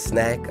 Midnight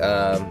Snack,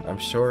 I'm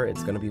sure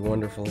it's gonna be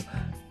wonderful,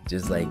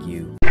 just like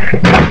you.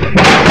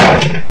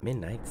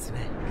 Midnight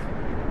Snack.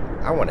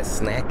 I want a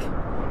snack.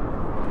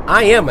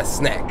 I am a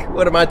snack.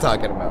 What am I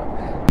talking about?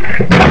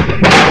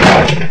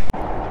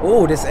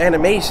 Oh, this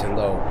animation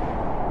though.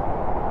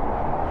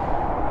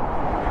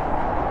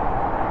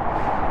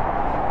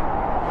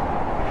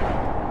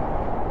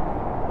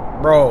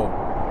 Bro,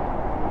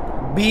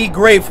 be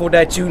grateful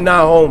that you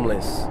not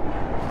homeless.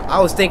 I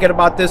was thinking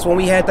about this when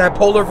we had that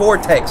polar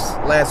vortex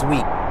last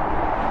week.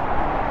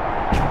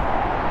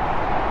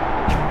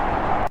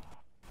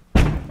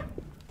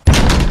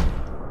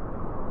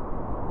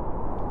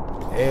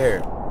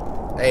 Here.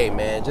 Hey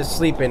man, just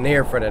sleep in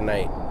there for the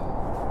night.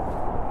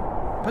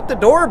 Put the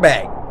door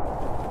back.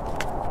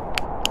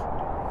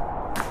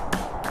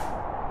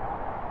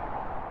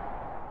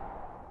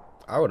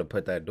 I would have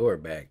put that door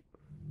back.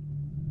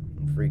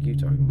 What the freak you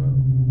talking about?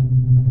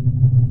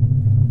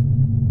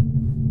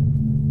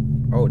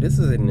 Oh, this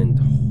is an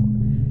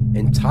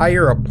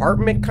entire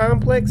apartment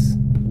complex?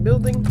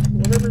 Building?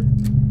 Whatever.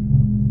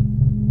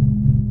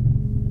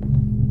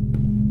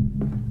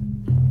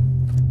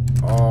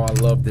 Oh, I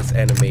love this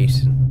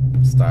animation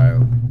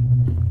style.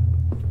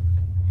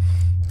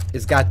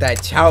 It's got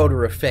that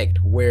chowder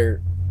effect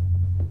where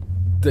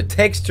the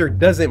texture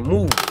doesn't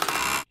move.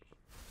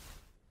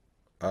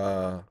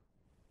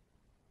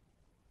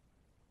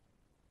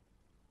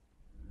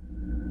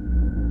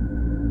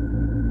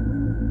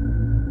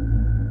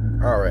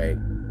 Alright.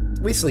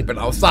 We sleeping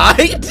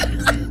outside?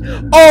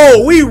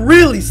 Oh, we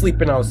really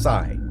sleeping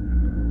outside.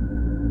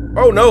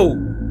 Oh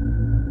no.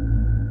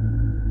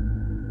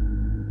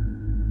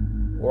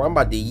 Or I'm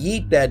about to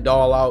yeet that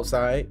doll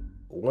outside.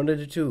 One of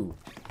the two.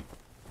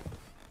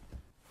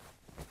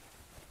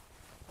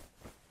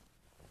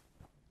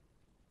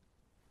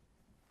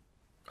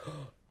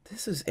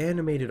 This is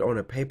animated on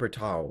a paper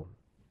towel.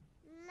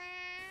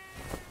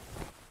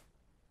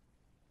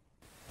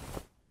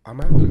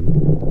 I'm out.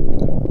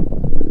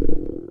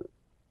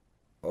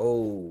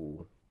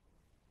 Oh.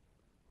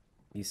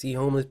 You see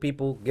homeless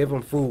people? Give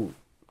them food.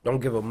 Don't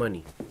give them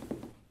money.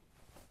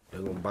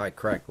 They're gonna buy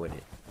crack with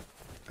it.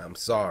 I'm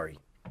sorry.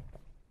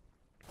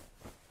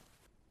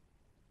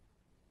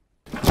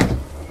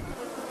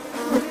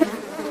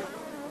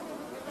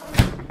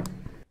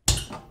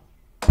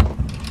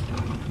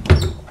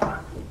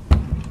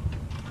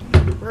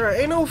 Bruh,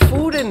 ain't no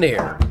food in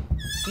there.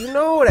 You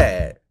know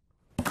that.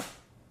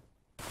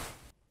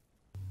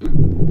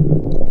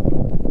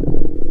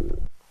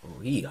 Oh,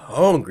 he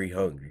hungry.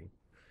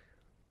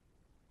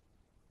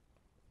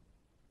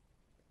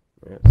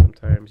 Yeah,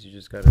 sometimes you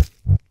just gotta.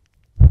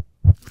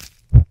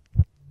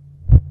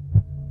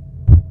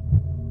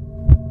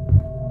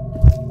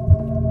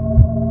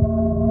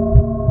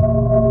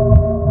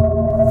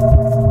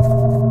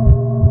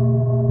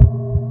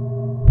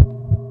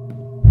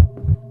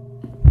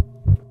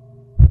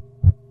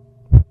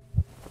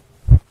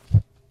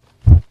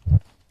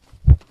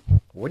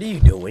 What are you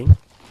doing?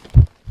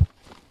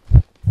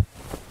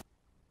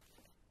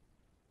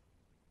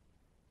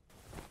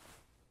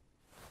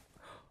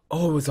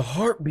 Oh, it was a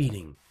heart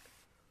beating.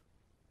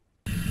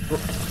 Yo,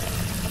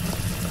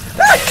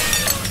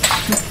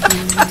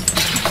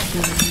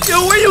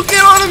 where you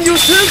get all them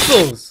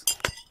utensils?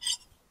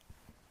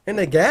 And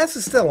the gas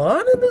is still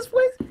on in this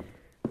place?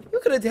 You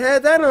could have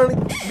had that on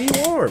to be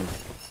warm.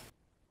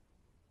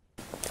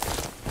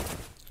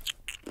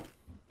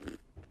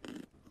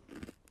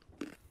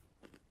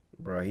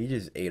 Bro, he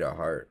just ate a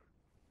heart.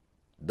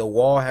 The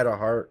wall had a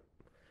heart.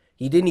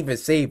 He didn't even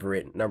savor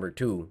it, number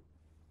 2.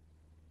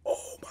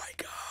 Oh my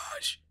gosh.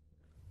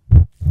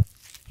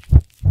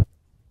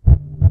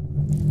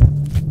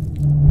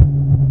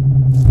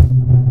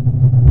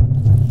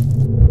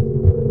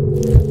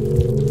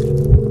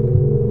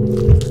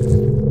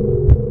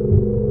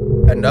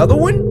 Another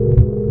one?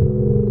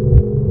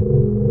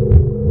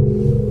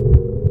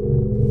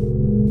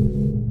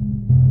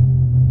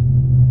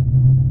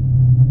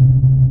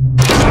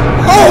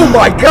 Oh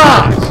my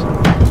gosh!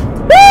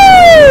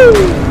 Woo!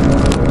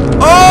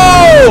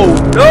 Oh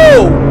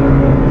no!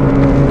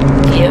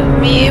 Give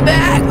me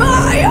back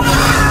my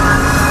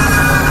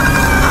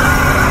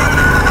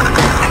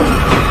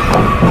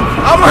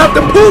I'm gonna have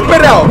to poop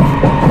it out!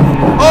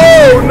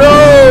 Oh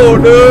no,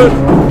 dude!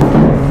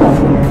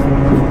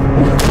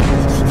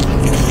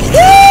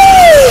 Woo!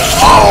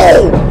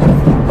 Oh!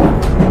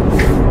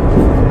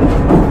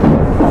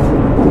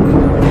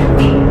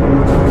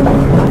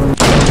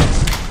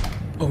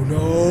 Oh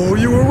no,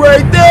 you were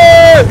right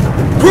there!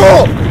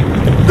 Bro!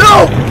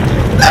 No!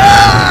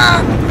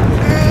 Ah!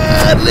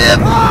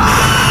 Live!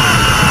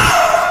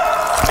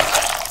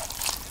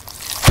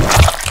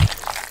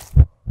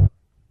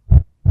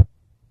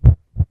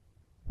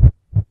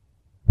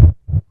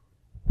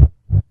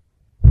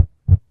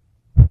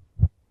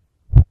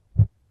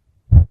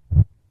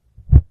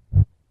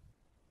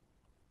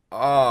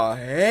 Oh,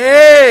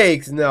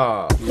 heck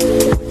no!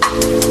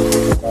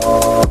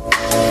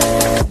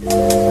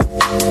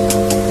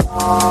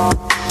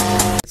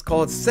 It's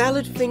called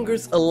Salad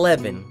Fingers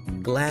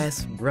 11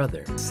 Glass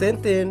Brother.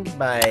 Sent in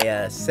by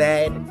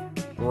Sad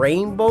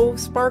Rainbow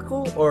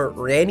Sparkle or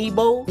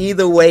Rainbow.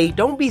 Either way,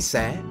 don't be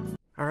sad,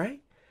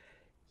 alright?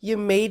 You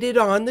made it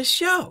on the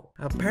show.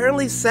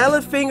 Apparently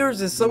Salad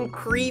Fingers is some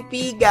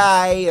creepy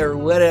guy or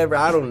whatever,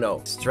 I don't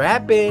know.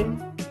 Strap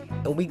in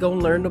and we gonna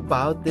learn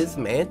about this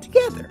man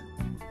together.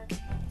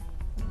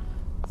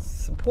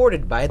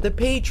 Supported by the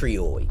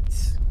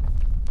Patriots.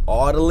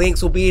 All the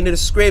links will be in the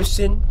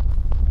description.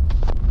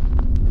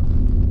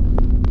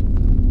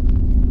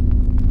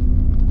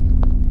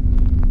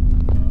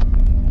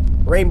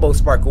 Rainbow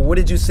Sparkle, what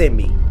did you send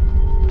me?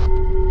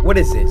 What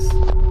is this?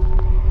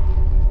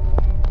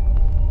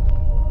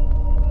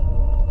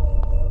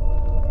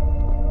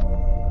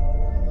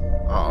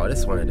 Oh, this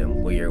is one of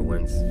them weird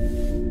ones.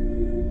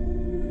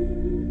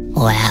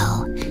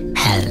 Well,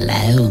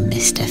 hello,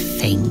 Mr.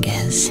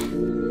 Fingers.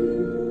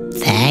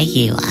 There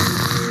you are.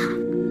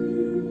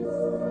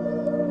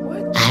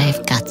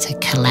 I've got a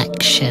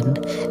collection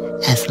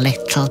of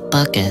little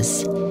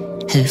buggers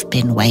who've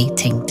been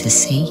waiting to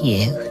see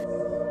you.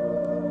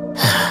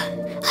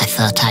 I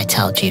thought I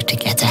told you to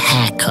get a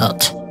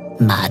haircut,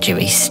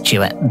 Marjorie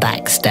Stewart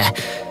Baxter.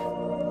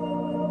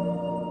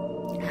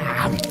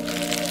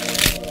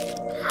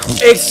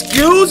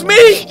 Excuse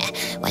me?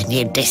 When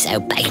you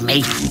disobey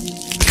me,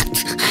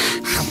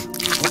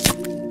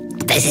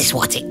 this is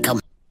what it comes.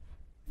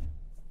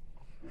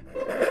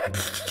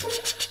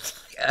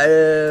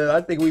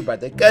 I think we about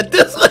to cut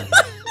this one.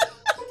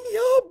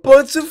 Y'all a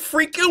bunch of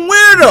freaking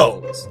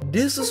weirdos.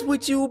 This is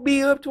what you will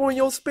be up to in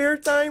your spare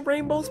time,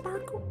 Rainbow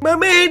Sparkle? My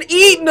man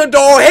eating a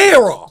doll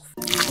hair off.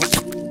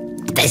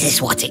 This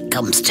is what it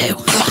comes to.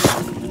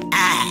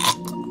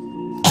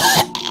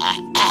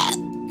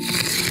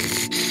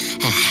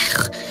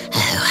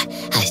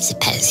 I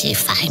suppose you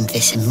find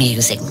this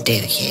amusing, do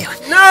you?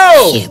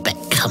 No! Hubert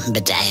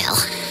Cumberdale.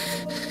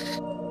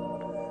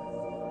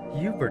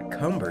 Hubert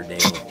Cumberdale?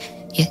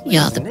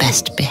 You're the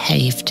best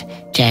behaved,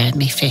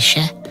 Jeremy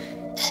Fisher.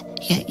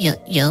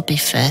 You'll be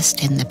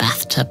first in the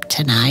bathtub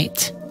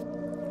tonight.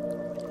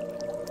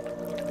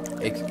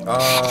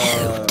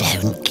 Oh,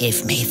 don't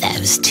give me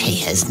those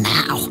tears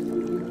now.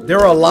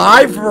 They're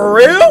alive for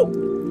real?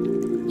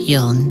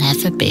 You'll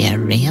never be a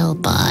real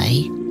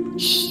boy,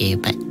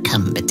 Hubert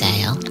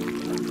Cumberdale.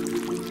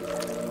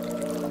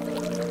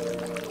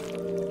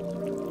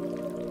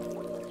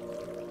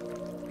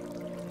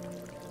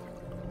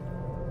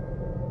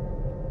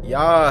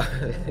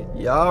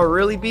 Y'all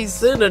really be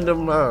sending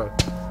them, huh?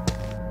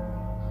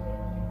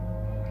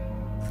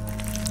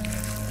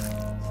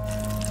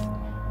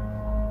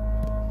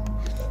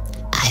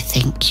 I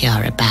think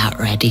you're about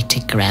ready to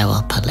grow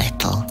up a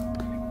little,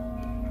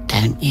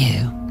 don't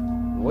you?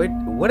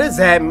 What does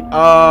that mean?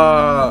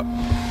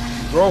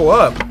 Grow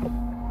up?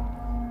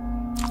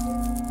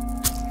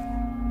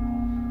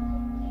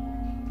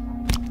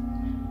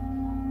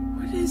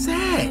 What is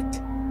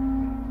that?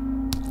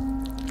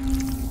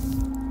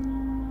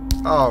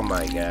 Oh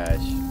my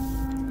gosh.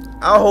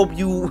 I hope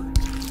y'all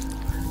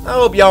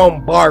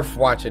don't barf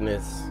watching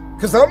this.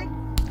 Cause I'm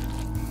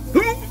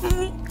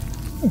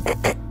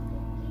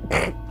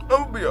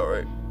gonna be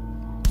alright.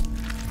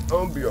 I'm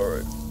gonna be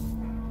alright.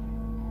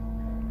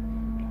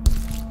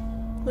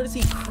 What is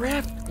he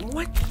craft?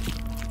 What?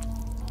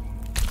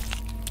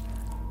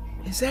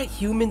 Is that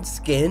human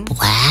skin?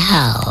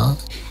 Well,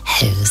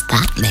 who's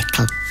that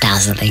little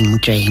dazzling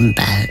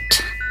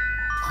dreamboat?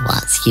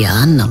 What's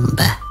your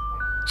number?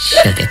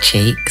 Sugar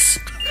cheeks?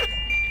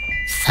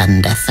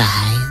 Thunder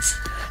thighs?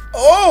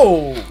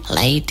 Oh!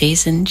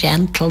 Ladies and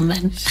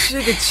gentlemen,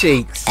 Sugar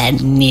cheeks. a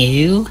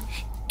new,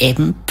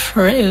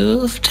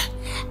 improved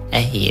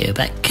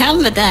Hubert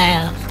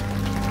Coverdale.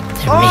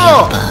 The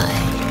real boy.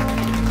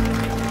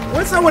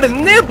 What's up with his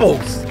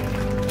nipples?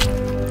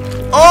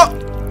 Oh!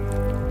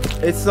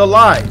 It's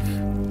alive.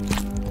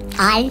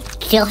 I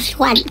just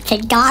want to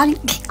dunk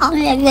on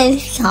the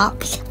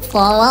rooftops for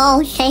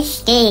all to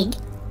see.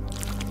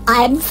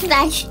 I'm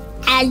fresh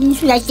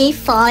and ready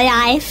for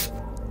life.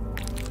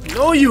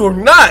 No, you are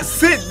not.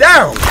 Sit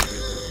down.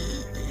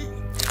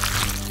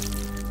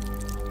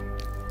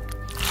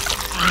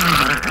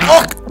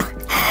 Oh.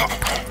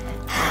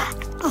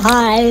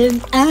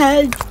 I'm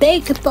a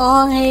big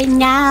boy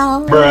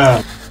now.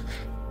 Bruh.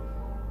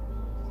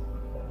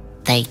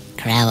 They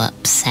grow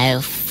up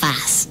so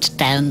fast,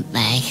 don't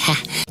they?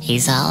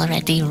 He's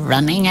already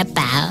running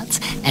about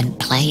and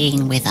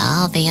playing with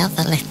all the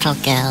other little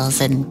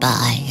girls and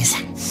boys.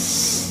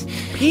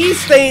 Pee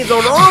stains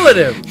on all of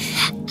them.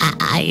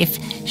 I've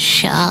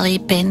surely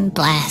been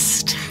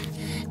blessed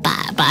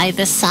by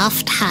the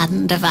soft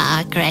hand of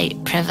our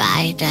great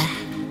provider.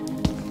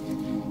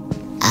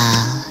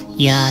 Oh,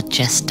 you're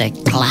just a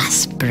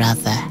glass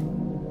brother.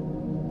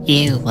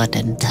 You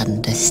wouldn't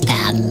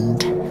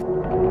understand.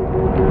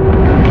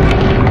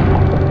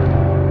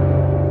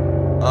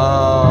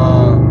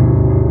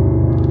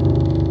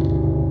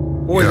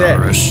 Who is that?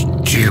 You're a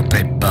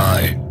stupid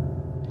boy.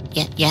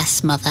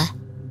 Yes, Mother.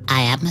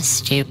 I am a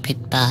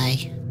stupid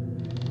boy.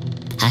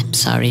 I'm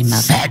sorry,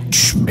 Mother.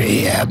 Fetch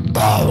me a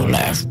bowl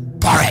of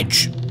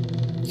porridge.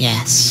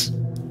 Yes,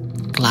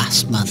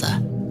 glass,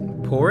 Mother.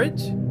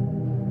 Porridge?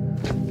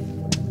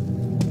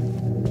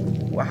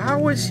 Well,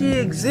 how is she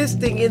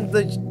existing in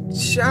the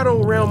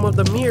shadow realm of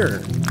the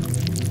mirror?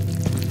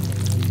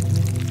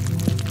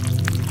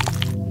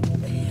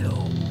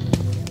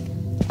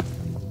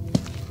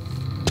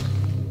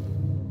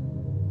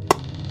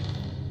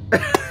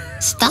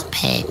 Stop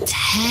it.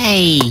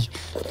 Hey,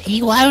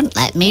 he won't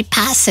let me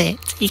pass it.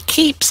 He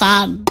keeps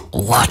on.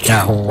 What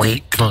a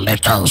weak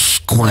little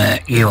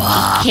squirt you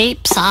are.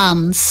 Keeps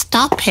on.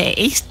 Stop it.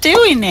 He's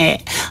doing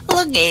it.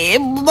 Look at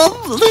him.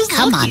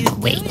 Come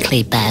on,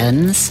 weakly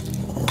bones.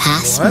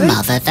 Pass What?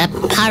 Mother the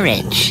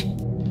porridge.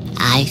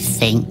 I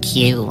think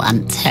you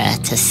want her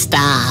to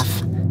starve.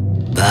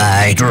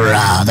 I'd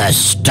rather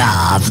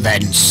starve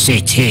than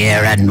sit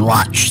here and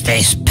watch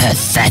this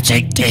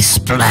pathetic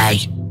display.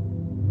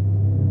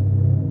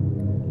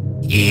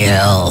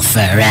 You'll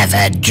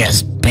forever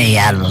just be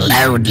a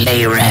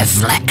lonely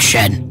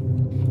reflection.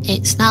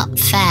 It's not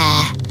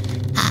fair.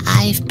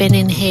 I've been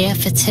in here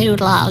for too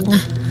long.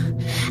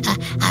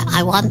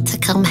 I want to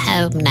come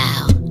home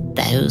now.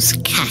 Those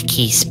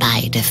khaki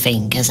spider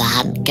fingers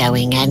aren't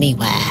going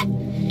anywhere.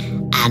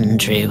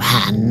 Andrew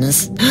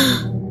Hands.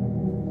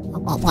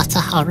 What a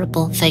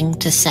horrible thing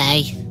to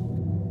say.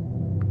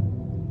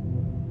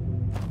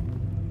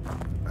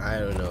 I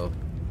don't know.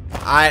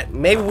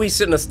 Maybe we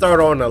shouldn't have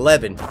started on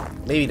 11.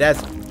 Maybe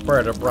that's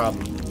part of the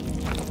problem.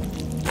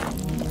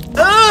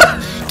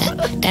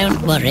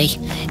 Don't worry.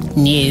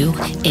 New,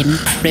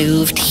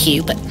 improved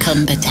Hubert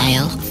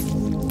Cumberdale.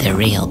 The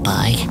real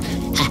boy.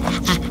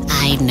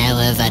 I know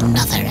of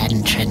another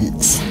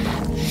entrance.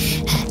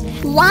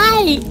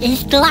 Why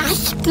is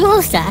Glass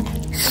Brother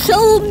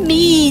so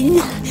mean,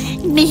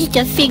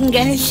 Mr.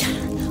 Fingers?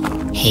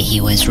 He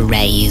was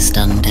raised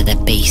under the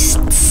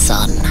beast's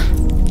son.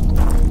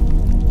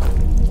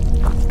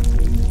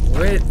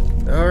 Wait,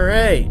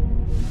 alright.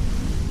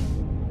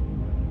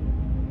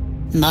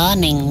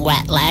 Morning,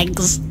 wet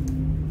legs.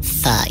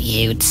 Thought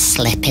you'd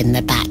slip in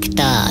the back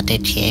door,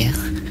 did you?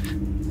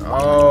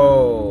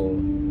 Oh.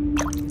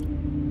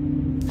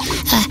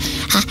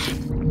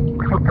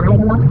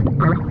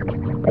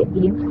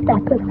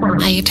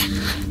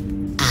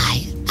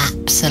 I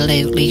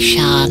absolutely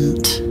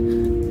shan't.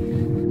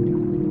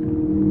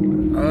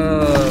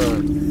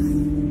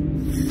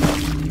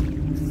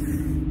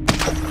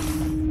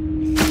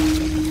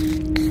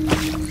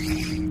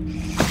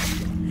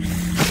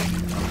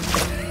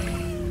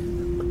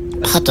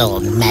 Puddle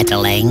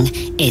meddling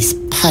is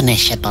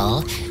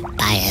punishable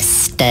by a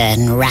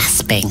stern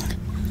rasping.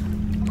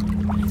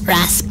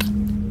 Rasp.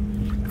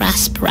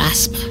 Rasp,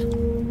 rasp.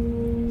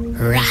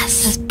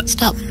 Rasp.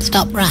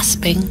 Stop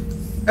rasping.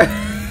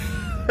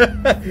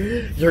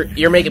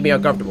 You're making me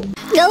uncomfortable.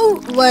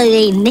 Don't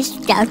worry,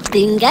 Mr.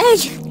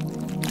 Fingers.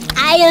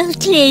 I'll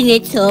clean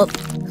it up.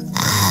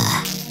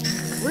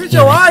 Where'd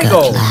your eye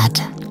go? Lad.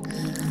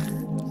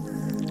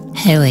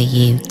 Who are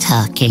you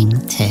talking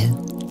to?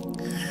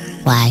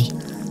 Why,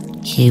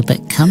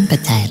 Hubert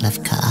Cumberdale,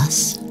 of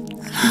course.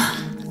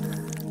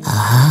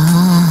 Ah.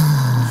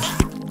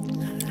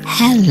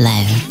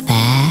 Hello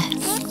there,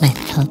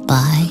 little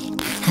boy.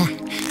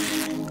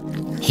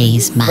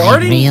 He's my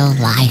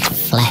real-life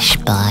flesh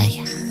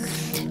boy.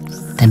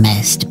 The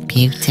most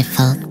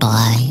beautiful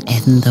boy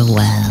in the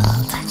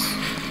world.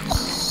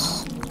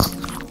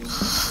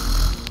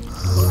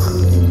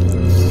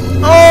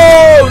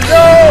 Oh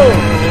no!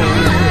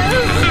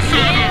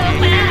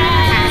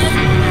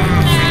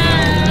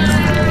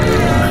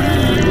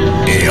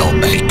 He'll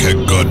make a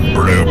good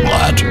broom,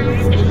 lad.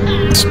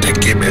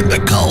 Stick him in the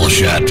coal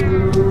shed.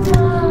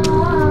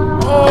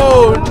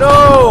 Oh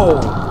no!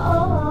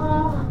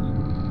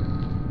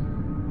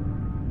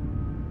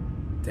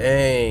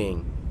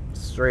 Dang.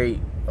 Straight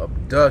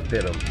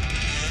abducted him.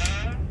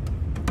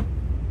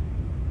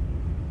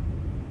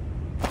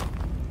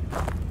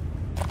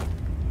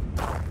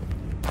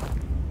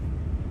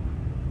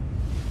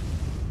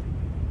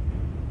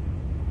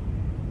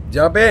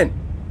 Jump in.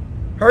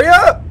 Hurry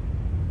up.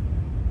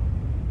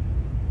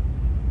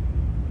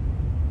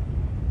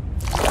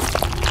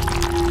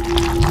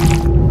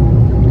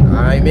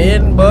 I'm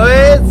in,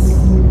 boys.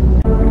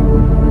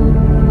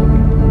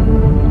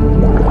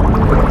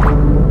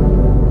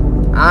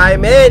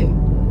 I'm in.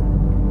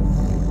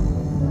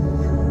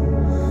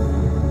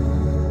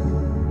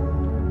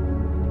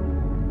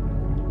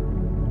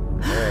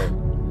 Alright.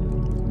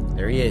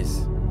 There he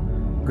is.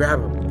 Grab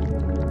him.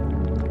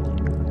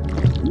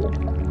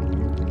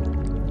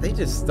 They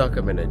just stuck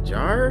him in a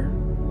jar?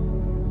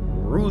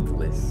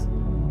 Ruthless.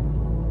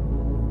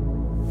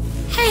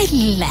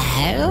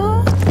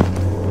 Hello?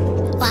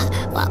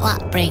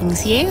 What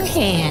brings you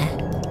here?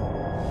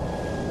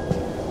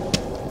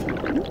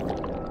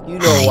 You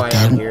know why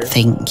I'm here. I don't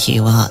think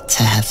you ought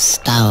to have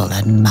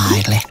stolen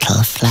my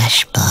little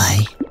flesh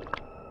boy.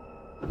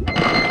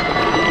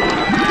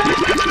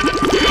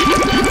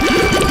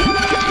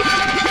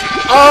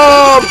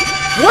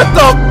 What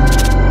the?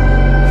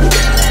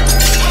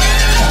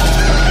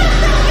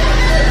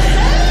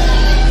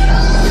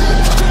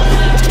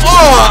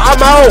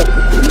 I'm out.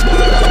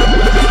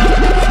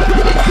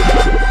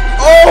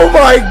 Oh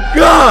my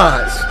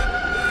gosh.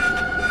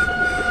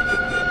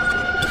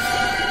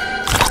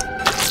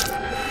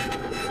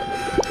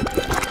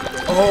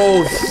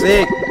 Oh,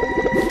 sick.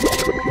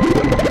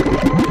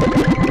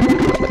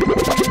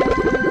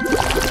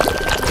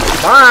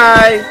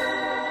 Bye.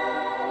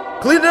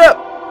 Clean it up.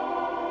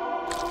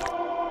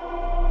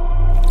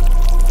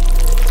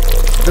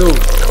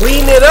 Dude,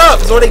 clean it up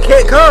so they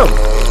can't come.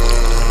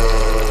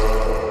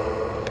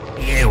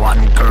 You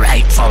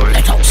ungrateful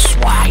little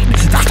swine.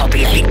 That'll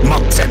be 8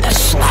 months in the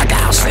slug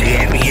house for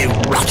you, you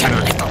rotten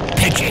little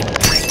pigeon.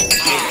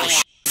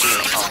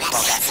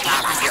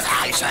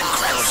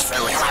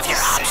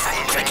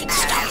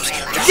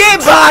 Get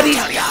body!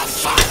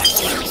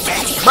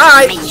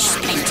 Bye!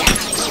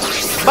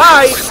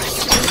 Bye!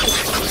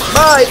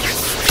 Bye!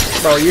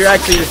 Bro, you're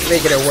actually just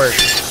making it worse.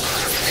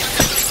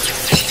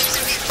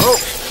 Oh,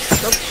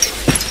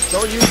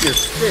 don't use your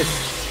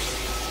fist.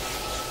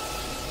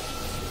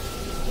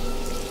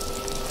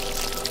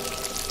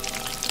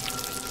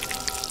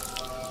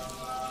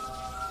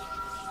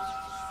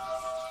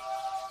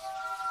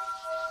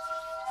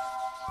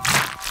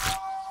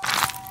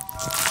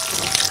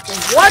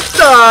 What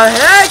the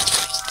heck?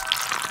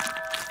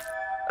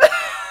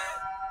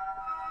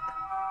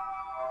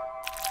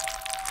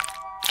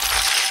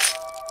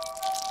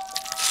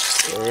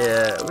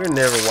 Yeah, we're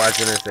never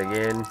watching this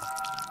again.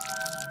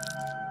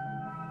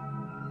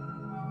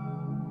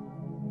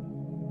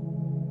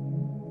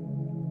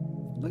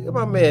 Look at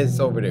my man's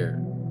over there.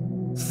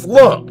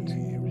 Slumped.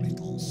 You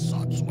little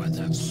sod's worth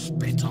of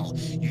spittle.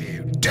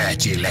 You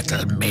dirty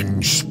little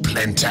minge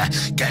splinter.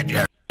 Get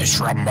your ass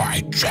from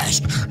my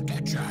chest.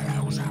 Get your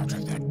nose out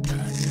of the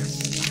dirt.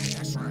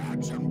 Spiders,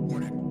 rats, and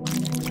wooden.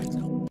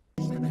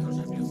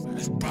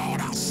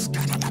 Born, I'll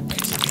scatter the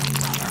bits of your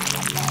brother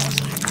on the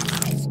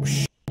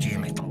balls. You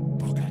little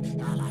bugger.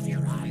 I'll have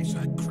your eyes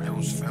for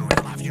crow's food.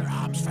 I'll have your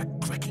arms for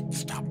cricket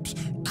stumps.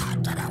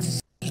 Cut to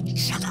the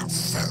shut up,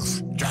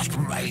 filth. Just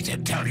wait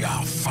until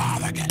your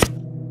father gets.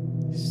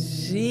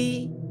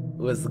 She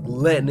was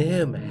letting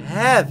him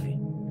have it.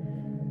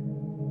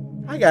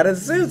 I gotta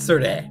censor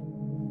that.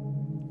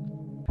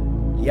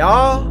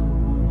 Y'all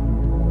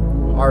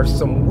are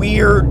some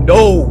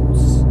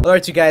weirdos.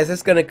 Alright, you guys,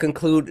 that's gonna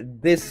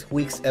conclude this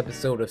week's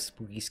episode of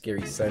Spooky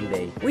Scary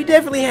Sunday. We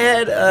definitely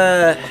had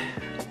a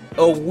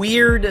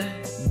weird,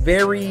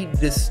 very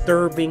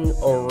disturbing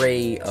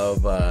array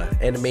of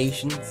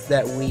animations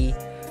that we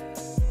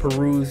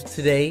perused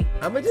today.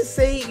 I'ma just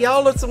say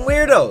y'all are some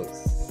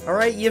weirdos.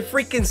 Alright, your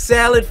freaking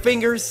salad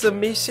fingers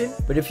submission.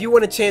 But if you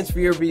want a chance for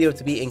your video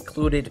to be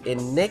included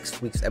in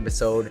next week's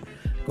episode,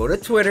 go to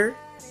Twitter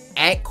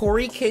at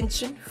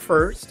CoryxKenshin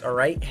first,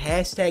 alright?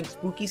 Hashtag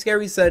Spooky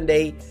Scary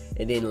Sunday,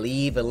 and then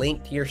leave a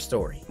link to your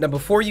story. Now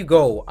before you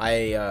go,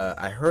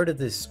 I heard of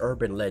this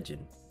urban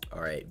legend.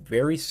 Alright,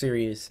 very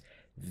serious,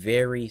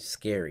 very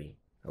scary.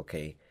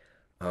 Okay.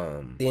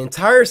 The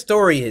entire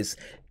story is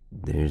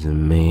there's a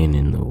man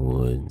in the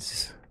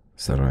woods.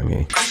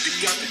 Sarange.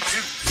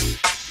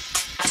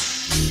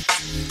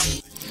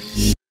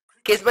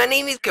 Cause my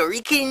name is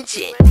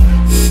CoryxKenshin.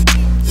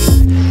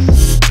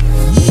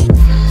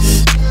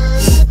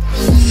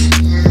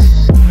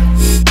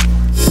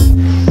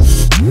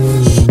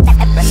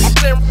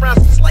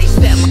 Slice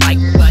that like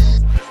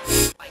button.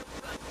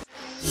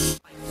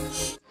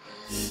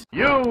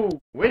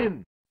 You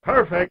win.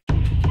 Perfect. Get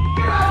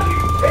out of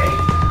here, pig!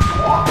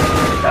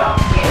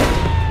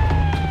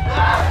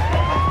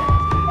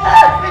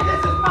 This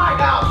is my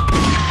house!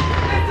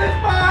 This is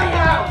my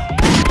house!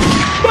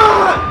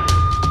 Mom!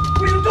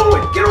 What are you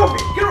doing? Get over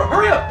here! Get over!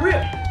 Hurry up! Hurry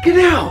up! Get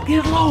out!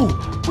 Get low!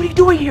 What are you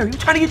doing here? You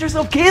trying to get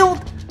yourself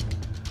killed?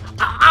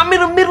 I'm in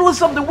the middle of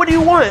something. What do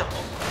you want?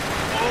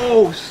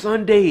 Oh,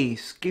 Sunday.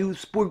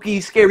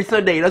 Spooky, scary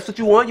Sunday. That's what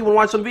you want? You want to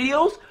watch some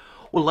videos?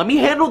 Well, let me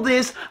handle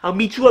this. I'll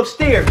meet you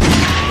upstairs.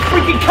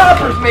 Freaking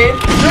coppers, man.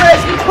 They're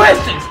asking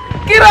questions.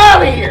 Get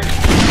out of here.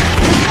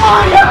 It's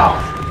my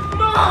house.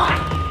 Mine.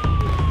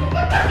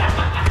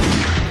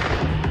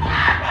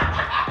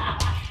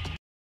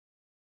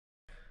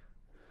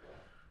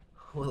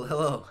 Well,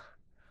 hello.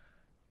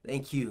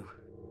 Thank you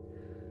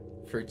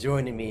for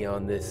joining me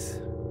on this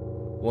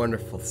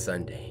wonderful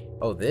Sunday.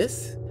 Oh,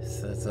 this?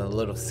 It's a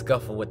little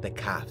scuffle with the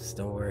cops.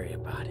 Don't worry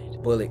about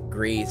it. Bullet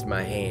grazed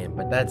my hand,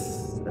 but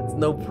that's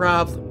no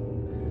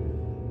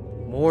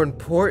problem. More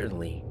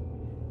importantly,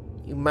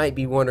 you might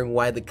be wondering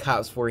why the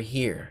cops were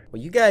here. Well,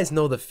 you guys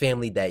know the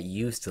family that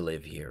used to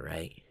live here,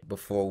 right?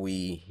 Before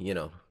we,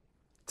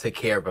 took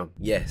care of them.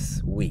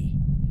 Yes, we.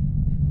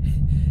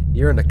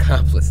 You're an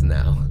accomplice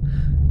now.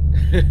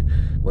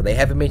 Well, they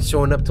haven't been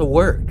showing up to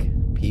work.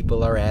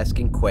 People are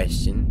asking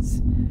questions,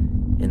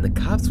 and the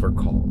cops were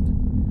called.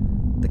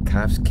 The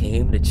cops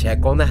came to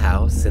check on the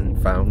house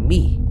and found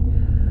me.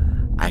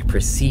 I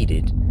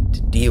proceeded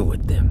to deal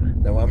with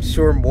them. Now, I'm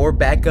sure more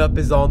backup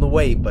is on the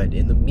way, but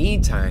in the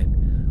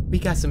meantime, we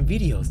got some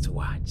videos to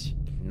watch.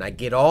 And I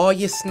get all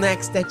your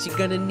snacks that you're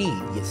gonna need.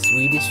 Your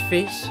Swedish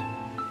fish,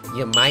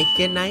 your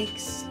Micah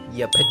Nikes,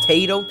 your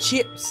potato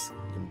chips.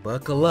 And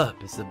buckle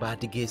up, it's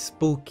about to get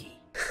spooky.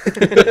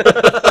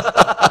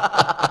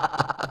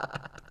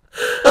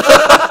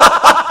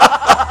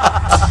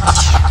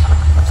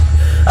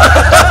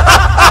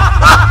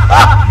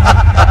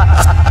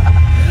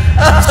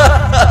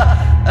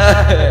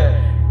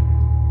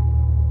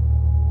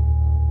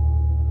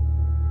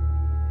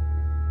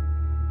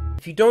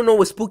 If you don't know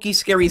what Spooky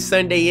Scary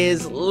Sunday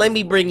is, let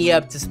me bring you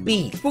up to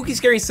speed. Spooky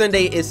Scary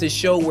Sunday is a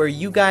show where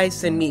you guys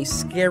send me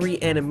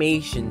scary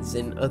animations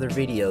and other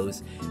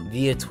videos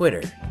via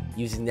Twitter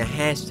using the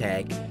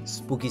hashtag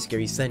Spooky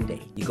Scary Sunday.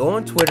 You go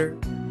on Twitter,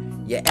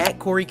 you at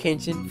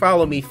CoryxKenshin,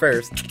 follow me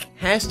first,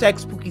 hashtag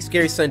Spooky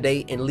Scary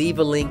Sunday, and leave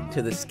a link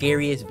to the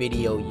scariest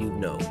video you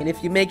know. And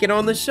if you make it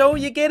on the show,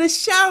 you get a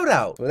shout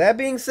out. With that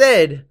being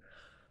said,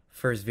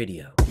 first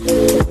video.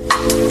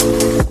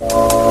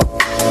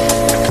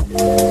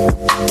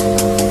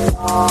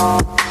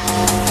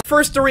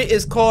 First story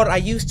is called I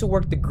Used to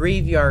Work the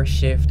Graveyard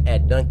Shift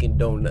at Dunkin'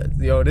 Donuts.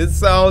 Yo, this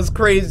sounds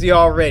crazy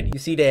already. You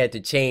see they had to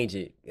change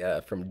it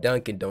from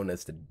Dunkin'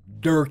 Donuts to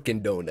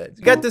Durkin' Donuts.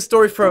 You got this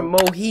story from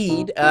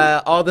Mohid,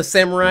 all the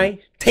samurai.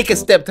 Take a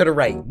step to the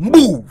right.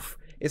 Move!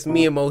 It's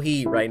me and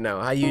Mohid right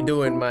now. How you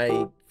doing,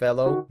 my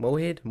fellow?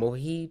 Mohid?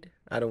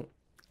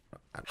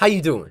 How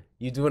you doing?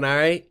 You doing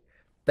alright?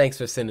 Thanks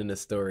for sending the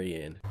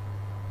story in.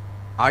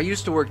 I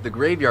used to work the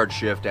graveyard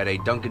shift at a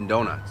Dunkin'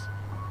 Donuts.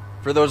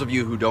 For those of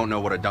you who don't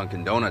know what a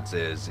Dunkin' Donuts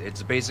is,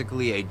 it's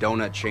basically a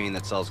donut chain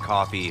that sells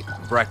coffee,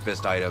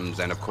 breakfast items,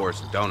 and of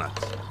course,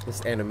 donuts.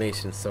 This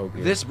animation's so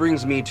good. This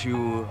brings me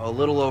to a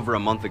little over a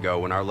month ago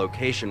when our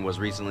location was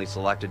recently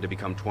selected to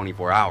become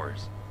 24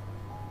 hours.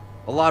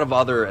 A lot of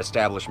other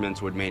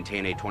establishments would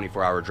maintain a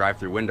 24-hour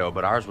drive-through window,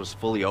 but ours was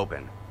fully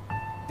open.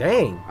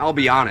 Dang. I'll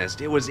be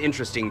honest, it was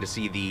interesting to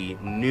see the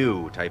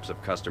new types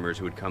of customers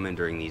who would come in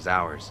during these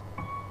hours.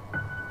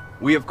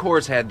 We of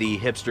course had the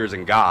hipsters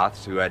and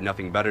goths who had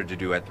nothing better to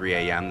do at 3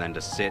 a.m. than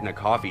to sit in a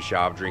coffee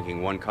shop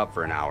drinking 1 cup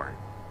for an hour.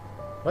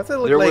 What's it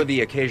look there like? were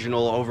the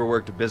occasional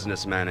overworked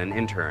businessmen and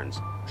interns,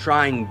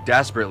 trying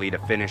desperately to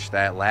finish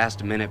that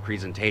last-minute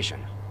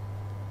presentation.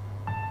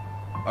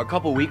 A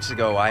couple weeks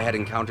ago, I had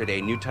encountered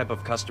a new type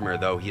of customer,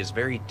 though he is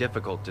very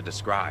difficult to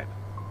describe.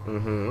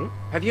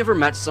 Have you ever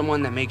met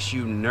someone that makes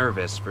you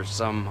nervous for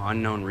some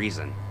unknown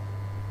reason?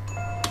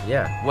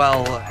 Yeah.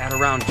 Well, at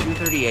around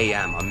 2:30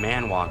 a.m., a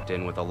man walked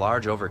in with a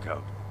large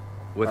overcoat,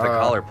 with the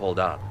collar pulled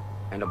up,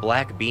 and a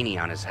black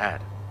beanie on his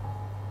head.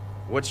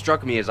 What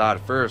struck me as odd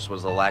first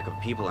was the lack of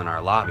people in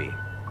our lobby.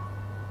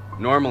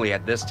 Normally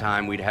at this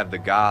time we'd have the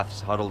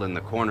goths huddled in the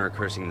corner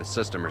cursing the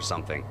system or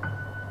something.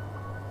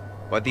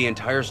 But the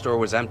entire store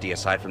was empty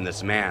aside from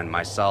this man,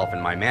 myself,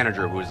 and my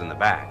manager who was in the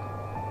back.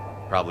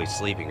 Probably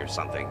sleeping or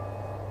something.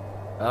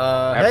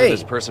 After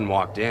this person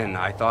walked in,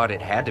 I thought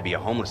it had to be a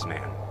homeless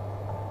man,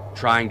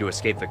 trying to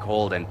escape the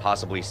cold and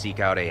possibly seek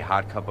out a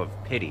hot cup of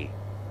pity.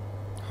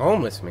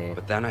 Homeless man?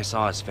 But then I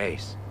saw his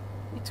face.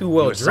 He's too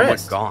well dressed. He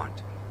was somewhat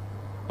gaunt,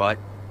 but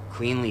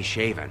cleanly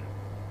shaven.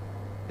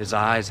 His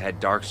eyes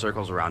had dark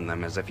circles around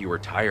them as if he were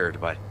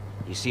tired, but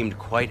he seemed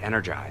quite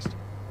energized.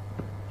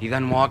 He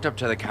then walked up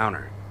to the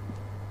counter.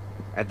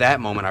 At that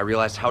moment, I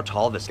realized how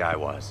tall this guy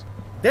was.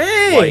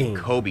 Dang!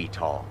 Like Kobe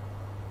tall.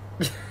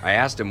 I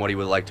asked him what he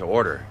would like to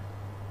order.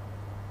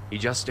 He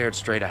just stared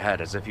straight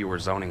ahead as if he were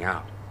zoning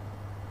out.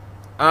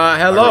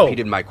 Hello? I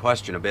repeated my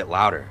question a bit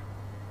louder.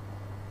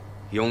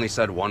 He only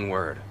said one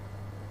word.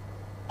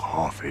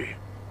 Coffee.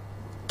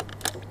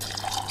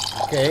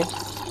 Okay.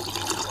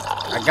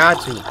 I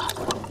got you.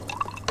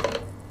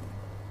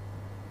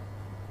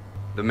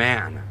 The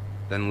man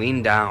then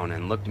leaned down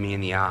and looked me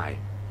in the eye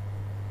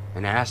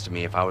and asked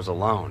me if I was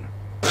alone.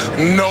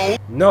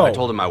 No. I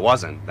told him I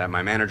wasn't, that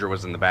my manager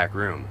was in the back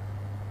room.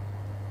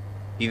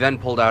 He then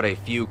pulled out a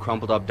few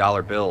crumpled up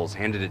dollar bills,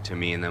 handed it to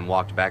me, and then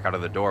walked back out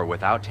of the door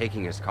without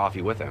taking his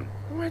coffee with him.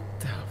 What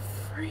the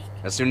freak?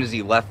 As soon as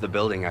he left the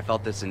building, I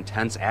felt this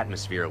intense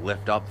atmosphere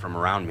lift up from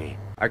around me.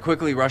 I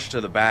quickly rushed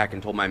to the back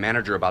and told my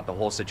manager about the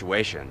whole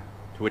situation,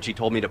 to which he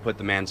told me to put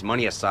the man's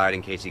money aside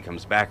in case he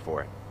comes back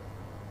for it.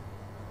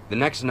 The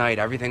next night,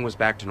 everything was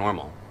back to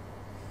normal.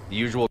 The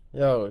usual...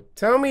 Yo,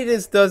 tell me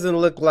this doesn't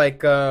look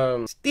like,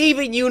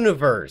 Steven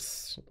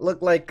Universe.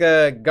 Look like,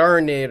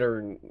 Garnet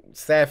or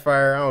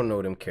Sapphire. I don't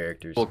know them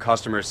characters.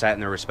 Customers sat in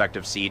their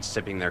respective seats,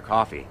 sipping their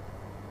coffee.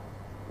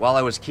 While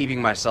I was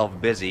keeping myself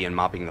busy and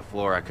mopping the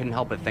floor, I couldn't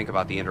help but think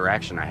about the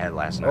interaction I had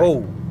last night.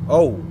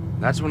 Oh.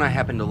 That's when I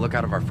happened to look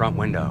out of our front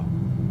window.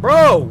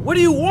 Bro, what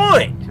do you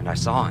want? And I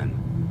saw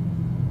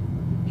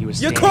him. He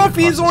was Your standing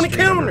coffee across is on the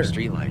street under a counter.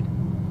 streetlight.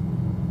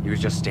 He was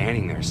just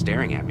standing there,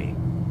 staring at me.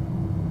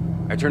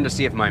 I turned to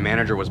see if my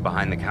manager was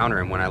behind the counter,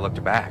 and when I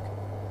looked back,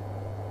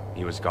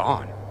 he was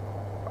gone.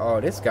 Oh,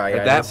 this guy.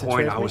 At that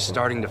point, I was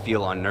starting to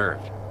feel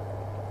unnerved.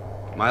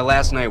 My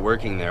last night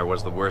working there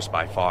was the worst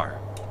by far.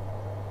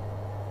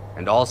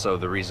 And also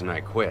the reason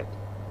I quit.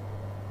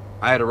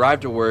 I had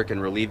arrived to work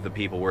and relieved the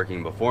people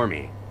working before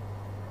me.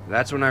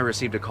 That's when I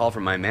received a call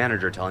from my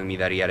manager telling me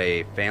that he had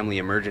a family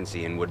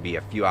emergency and would be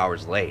a few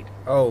hours late.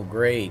 Oh,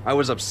 great. I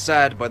was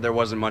upset, but there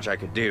wasn't much I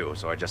could do,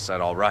 so I just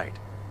said all right.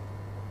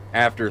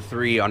 After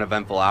 3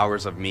 uneventful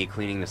hours of me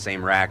cleaning the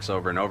same racks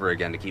over and over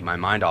again to keep my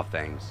mind off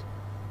things,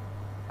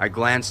 I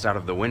glanced out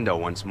of the window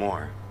once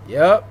more.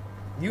 Yep.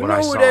 You what know I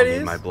who saw that made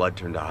is? my blood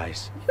turn to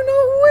ice. You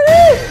know who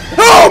it is?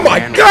 Oh my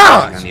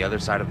God! On the other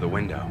side of the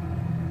window,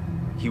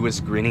 he was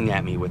grinning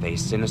at me with a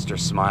sinister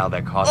smile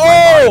that caused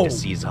my body to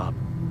seize up.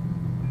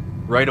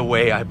 Right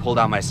away, I pulled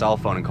out my cell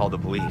phone and called the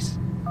police.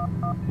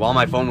 While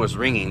my phone was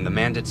ringing, the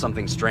man did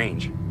something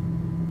strange.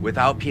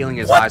 Without peeling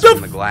his eyes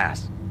from the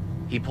glass,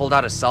 he pulled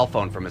out a cell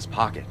phone from his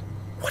pocket.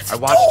 I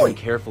watched him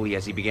carefully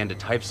as he began to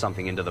type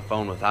something into the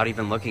phone without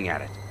even looking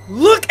at it.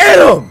 Look at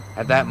him!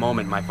 At that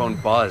moment, my phone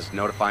buzzed,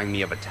 notifying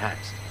me of a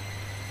text.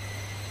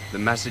 The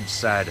message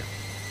said,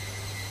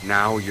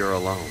 "Now you're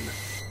alone."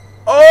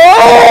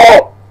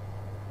 Oh!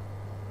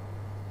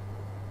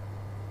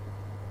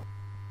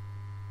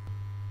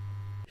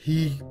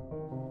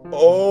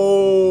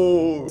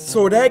 Oh!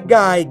 So that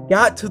guy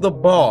got to the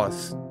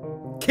boss,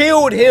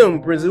 killed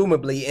him,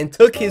 presumably, and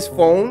took his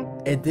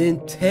phone, and then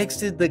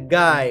texted the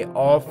guy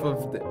off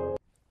of the...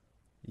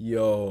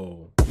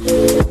 Yo.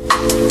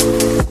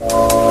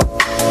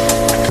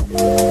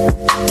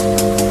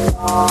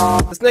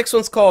 This next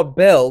one's called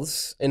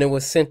Bells, and it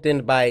was sent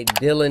in by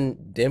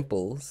Dylan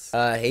Dimples.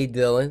 Hey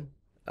Dylan.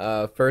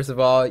 First of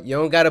all, you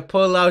don't gotta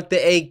pull out the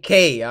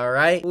AK,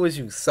 alright? Who was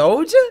you,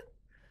 Soldier?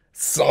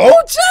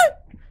 Soldier?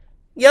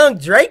 Young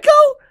Draco?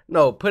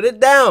 No, put it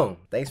down.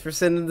 Thanks for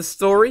sending the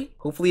story.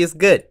 Hopefully it's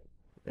good.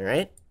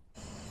 Alright?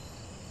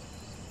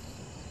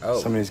 Oh.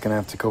 Somebody's gonna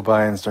have to go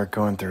by and start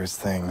going through his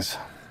things.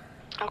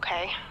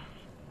 Okay.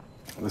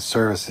 The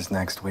service is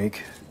next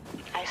week.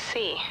 I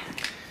see.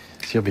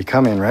 So you'll be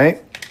coming,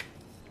 right?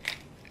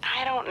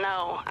 I don't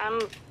know.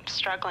 I'm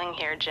struggling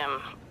here,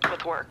 Jim,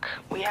 with work.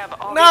 We have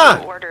all Nah.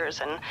 these new orders,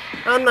 and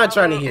I'm not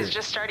trying to hear he's it.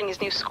 just starting his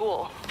new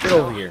school. Get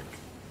over here.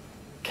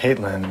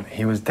 Caitlin,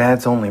 he was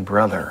Dad's only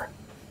brother.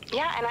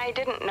 Yeah, and I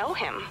didn't know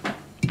him.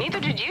 Neither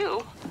did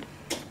you.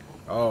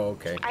 Oh,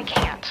 okay. I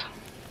can't.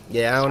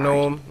 Yeah, I don't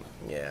know him.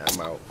 Yeah, I'm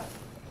out.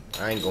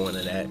 I ain't going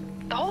to that.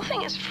 The whole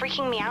thing is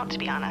freaking me out, to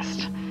be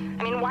honest.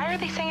 I mean, why are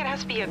they saying it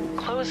has to be a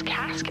closed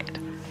casket?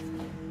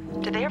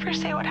 Did they ever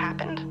say what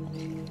happened?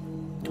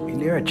 Are you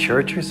near a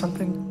church or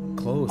something?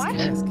 Closed What?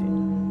 casket.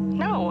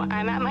 No,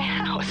 I'm at my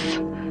house.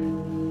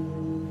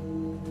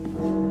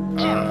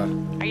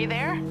 Jim, are you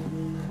there?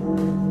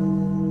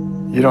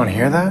 You don't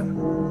hear that?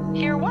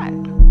 Hear what?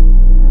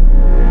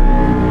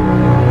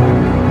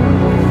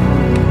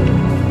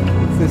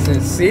 Is this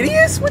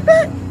Insidious with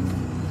that?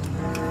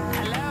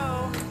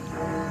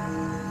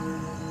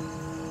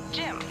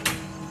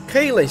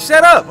 Caitlin,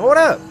 shut up. Hold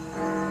up.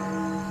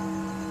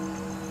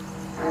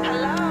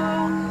 Hello?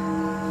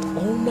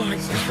 Oh my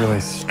This is really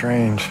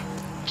strange.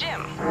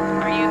 Jim,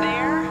 are you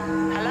there?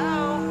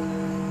 Hello?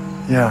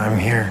 Yeah, I'm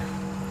here.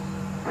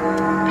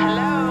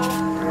 Hello?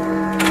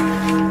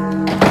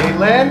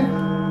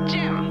 Caitlin?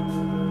 Jim?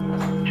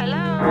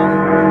 Hello?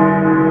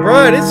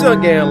 Bruh, this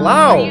shit getting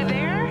loud. Are you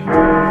there?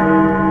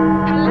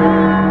 Hello?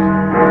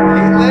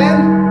 Caitlin?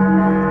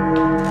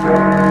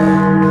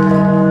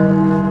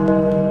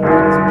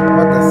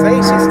 About to say,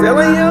 she still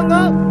ain't hung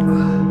up?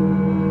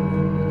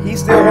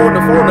 He's still holding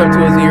the phone up to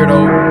his ear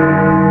though.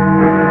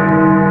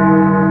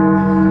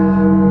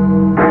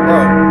 Bro,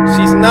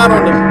 she's not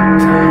on the...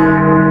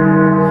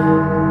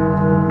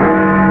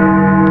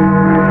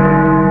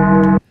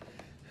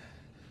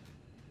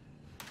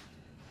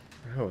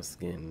 I was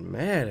getting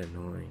mad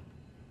annoying.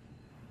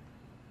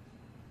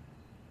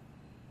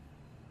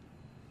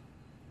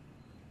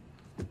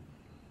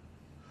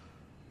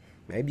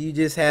 Maybe you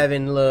just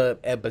having little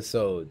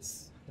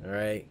episodes, all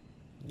right?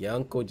 Your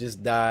uncle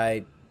just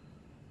died.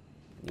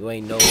 You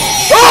ain't know.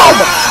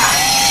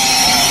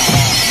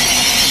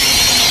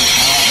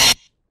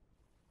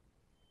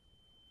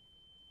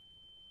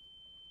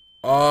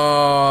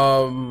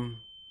 Oh my!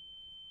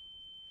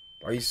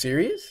 Are you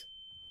serious?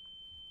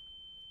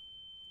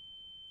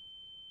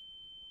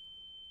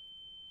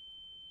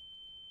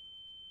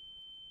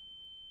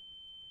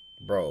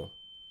 Bro,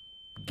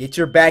 get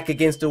your back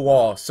against the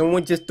wall.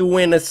 Someone just threw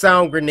in a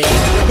sound grenade.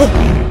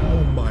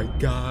 Oh my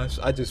gosh,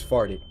 I just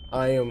farted.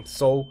 I am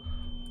so...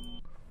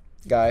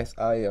 Guys,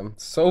 I am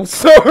so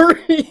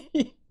sorry.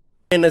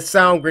 In a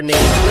sound grenade.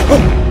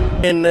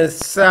 In a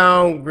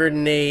sound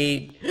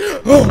grenade.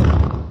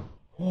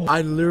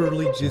 I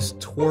literally just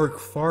twerk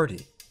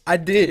farted. I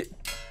did.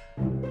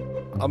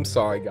 I'm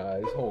sorry,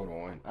 guys. Hold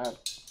on.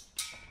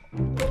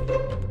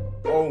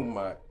 Oh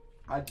my.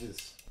 I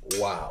just...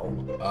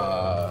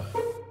 Wow.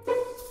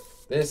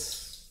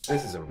 This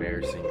is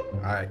embarrassing.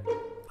 I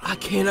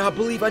cannot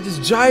believe I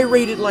just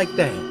gyrated like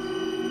that.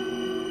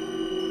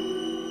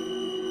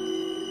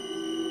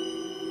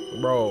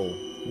 Bro,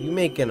 you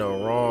making a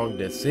wrong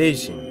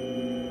decision.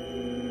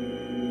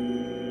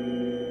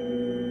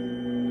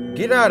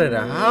 Get out of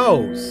the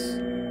house.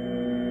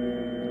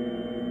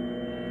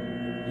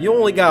 You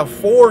only got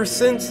 4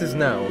 senses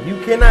now. You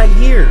cannot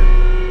hear.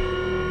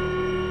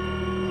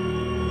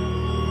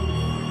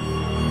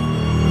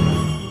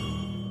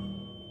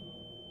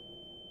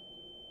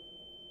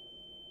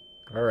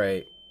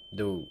 Alright,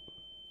 dude.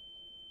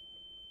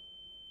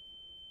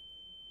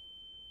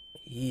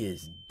 He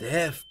is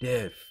deaf.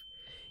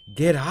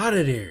 Get out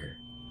of there.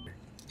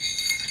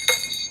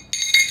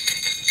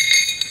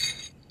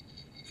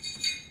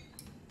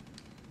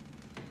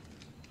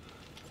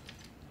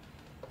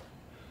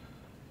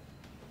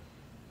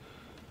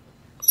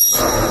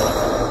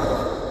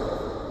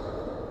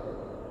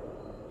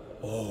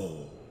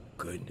 Oh,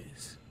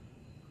 goodness.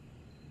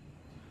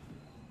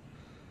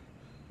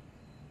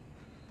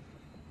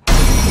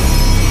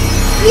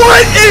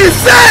 What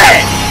is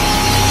that?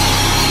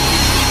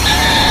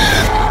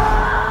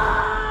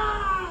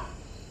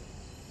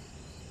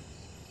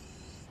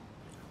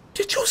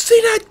 Did you see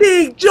that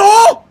thing,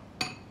 Joel?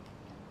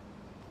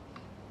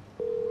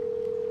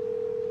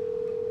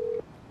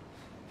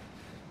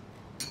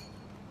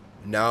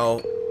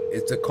 No,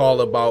 it's a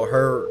call about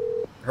her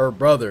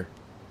brother.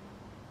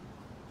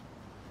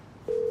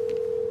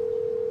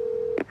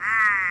 Hey,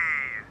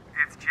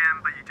 it's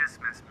Jim, but you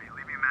just missed me.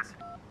 Leave me a message.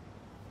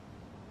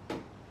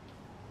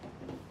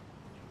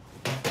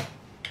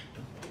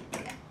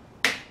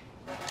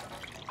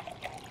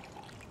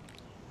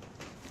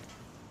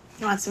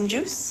 You want some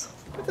juice?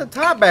 Put the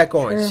top back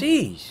on. Sure.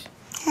 Sheesh.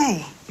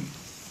 Hey.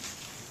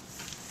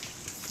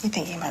 You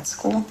thinking about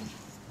school?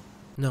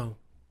 No.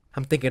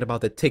 I'm thinking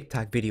about the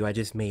TikTok video I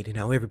just made and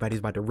how everybody's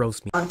about to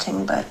roast me.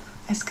 Daunting, but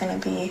it's gonna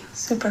be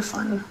super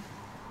fun.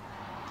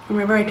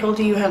 Remember I told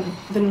you you have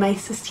the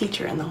nicest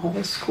teacher in the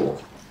whole school.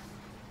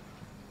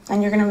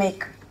 And you're gonna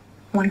make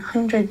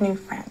 100 new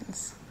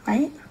friends,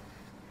 right?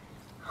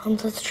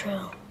 That's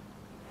true.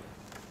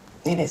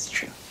 It is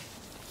true.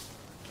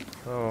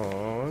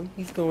 Oh,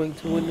 he's going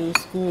to a new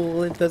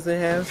school and doesn't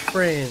have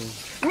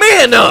friends.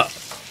 Man up!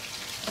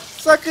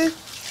 Sucker!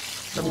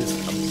 I'm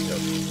just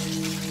joking.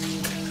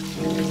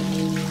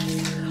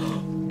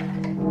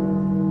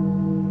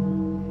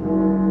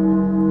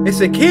 It's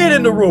a kid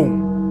in the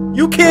room.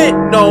 You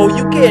can't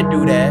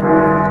do that.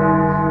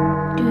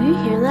 Do you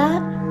hear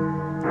that?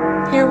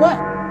 Hear what?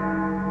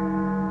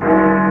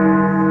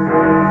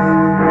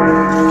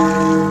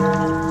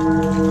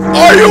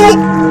 Are you?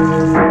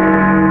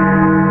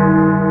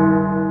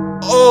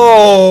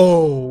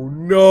 Oh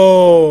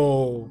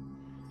no!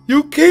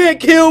 You can't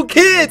kill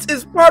kids.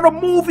 It's part of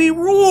movie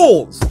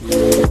rules.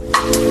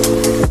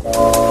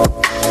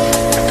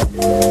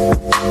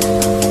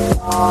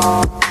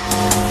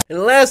 And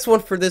the last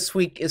one for this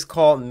week is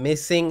called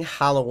Missing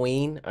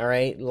Halloween. All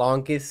right,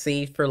 longest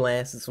saved for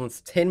last. This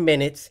one's 10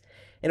 minutes.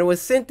 And it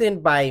was sent in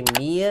by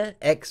Mia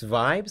X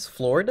Vibes,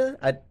 Florida.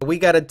 We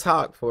got to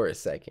talk for a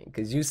second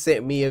because you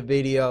sent me a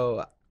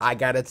video. I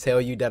gotta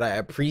tell you that I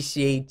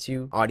appreciate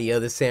you. All the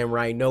other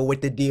samurai know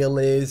what the deal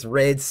is.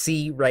 Red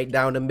Sea right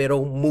down the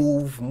middle.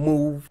 Move,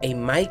 move. A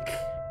Mike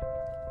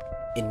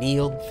and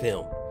Neil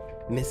film.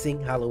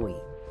 Missing Halloween.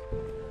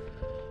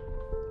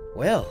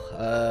 Well,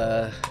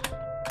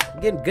 I'm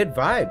getting good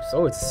vibes.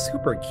 Oh, it's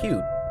super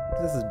cute.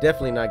 This is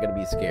definitely not gonna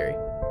be scary.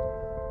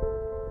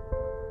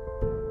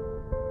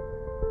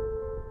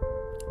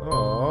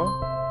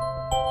 Aww.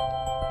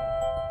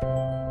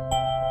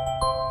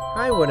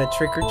 I want to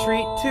trick or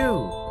treat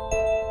too.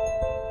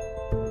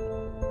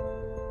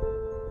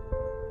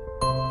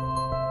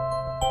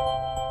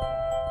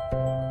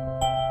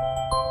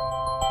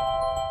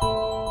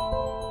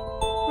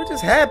 What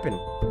just happened?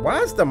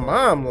 Why is the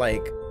mom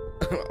like...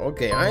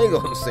 Okay, I ain't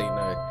gonna say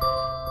nothing.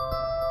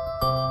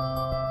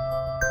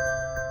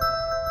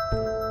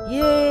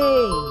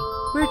 Yay!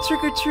 We're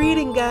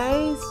trick-or-treating,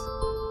 guys.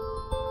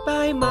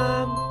 Bye,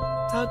 Mom.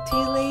 Talk to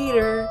you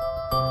later.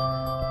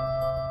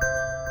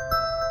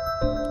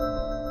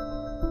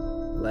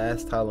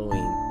 Last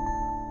Halloween.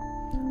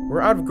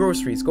 We're out of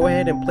groceries. Go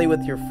ahead and play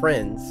with your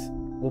friends.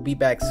 We'll be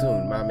back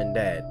soon, Mom and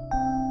Dad.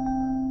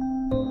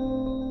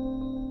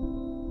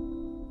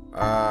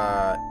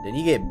 Did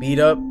he get beat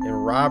up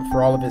and robbed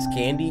for all of his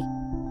candy?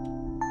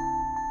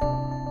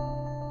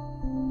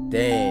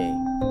 Dang.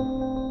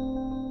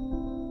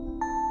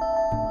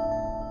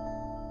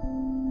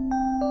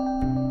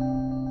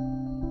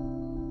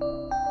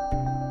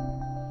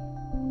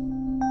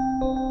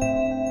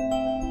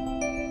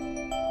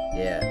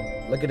 Yeah,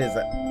 look at his...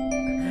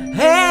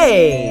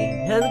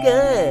 Hey! How's it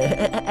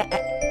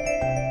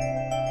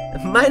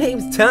going? My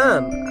name's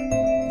Tom.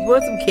 You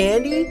want some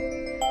candy?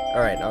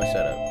 Alright, I'll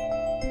shut up.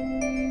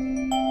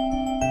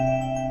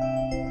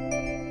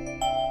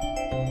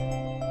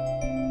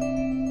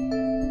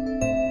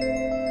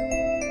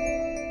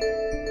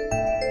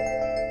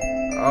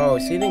 Oh,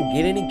 she didn't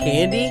get any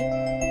candy?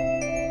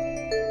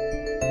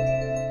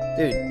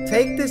 Dude,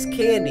 take this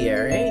candy,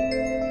 alright?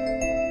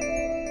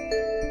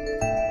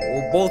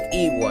 We'll both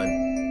eat one.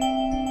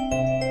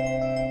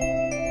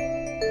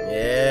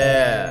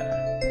 Yeah.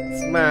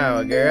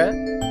 Smile, girl.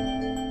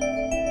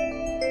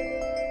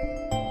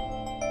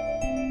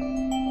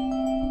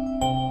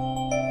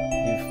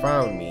 You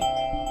found me.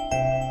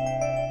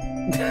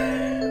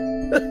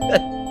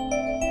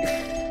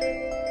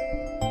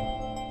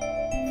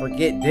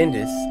 Forget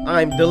dentist.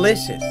 I'm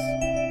delicious.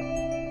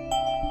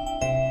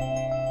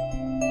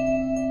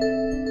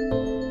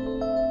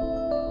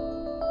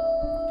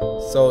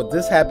 So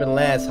this happened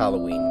last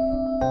Halloween.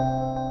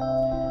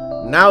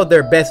 Now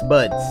they're best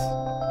buds.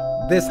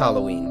 This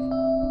Halloween.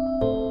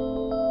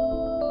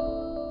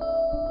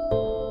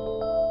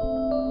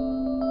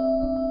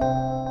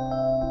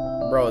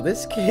 Bro,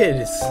 this kid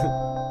is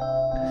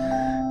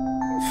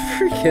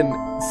freaking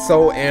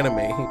so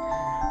anime.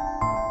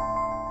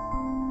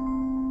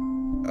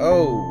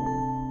 Oh.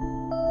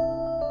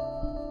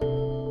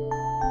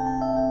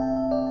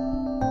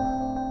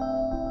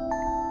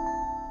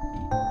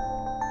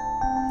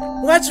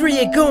 Watch where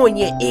you're going,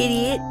 you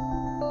idiot.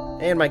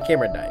 And my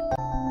camera died.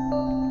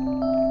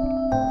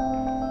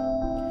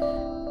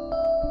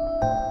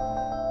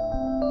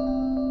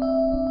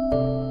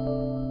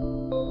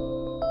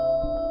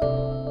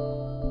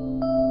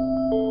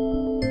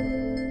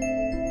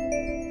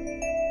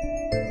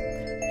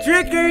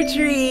 Trick or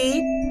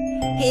treat!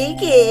 Hey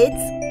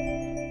kids!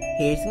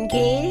 Here's some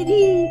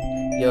candy!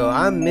 Yo,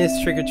 I miss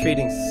trick or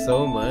treating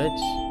so much.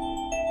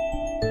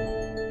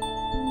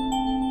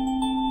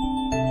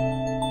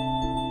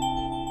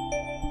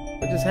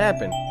 What just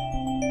happened?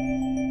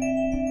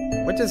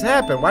 What just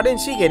happened? Why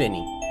didn't she get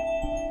any?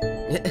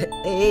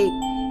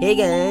 hey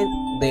guys.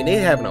 They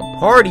having a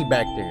party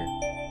back there.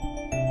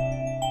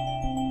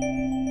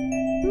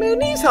 Man,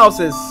 these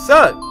houses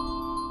suck.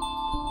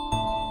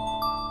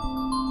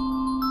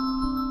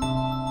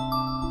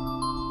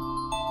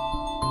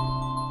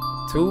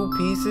 Two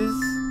pieces?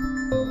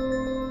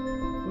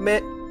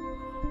 Man,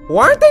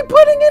 why aren't they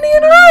putting any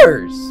in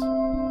hers?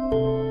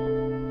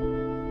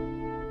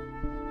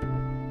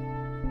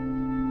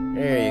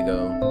 There you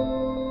go.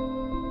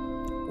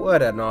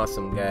 What an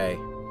awesome guy.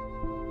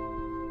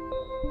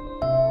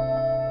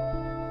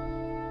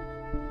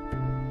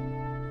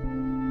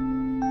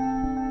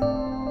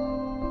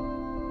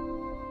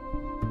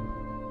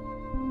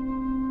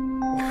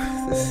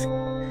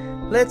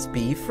 Let's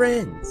be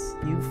friends.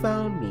 You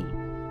found me.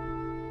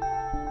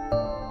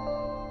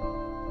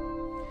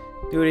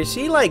 Dude, is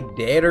she like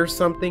dead or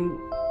something?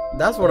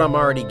 That's what I'm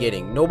already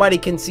getting. Nobody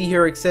can see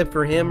her except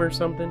for him or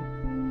something?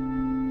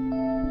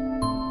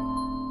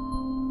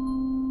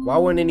 Why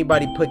wouldn't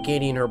anybody put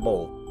candy in her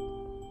bowl?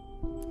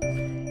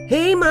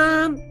 Hey,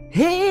 Mom!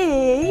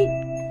 Hey!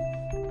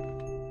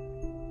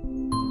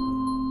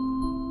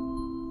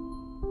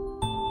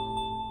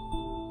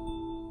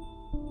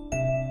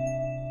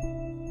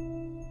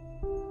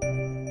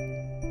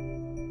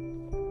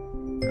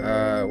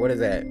 What is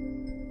that?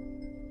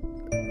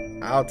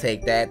 I'll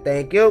take that,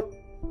 thank you.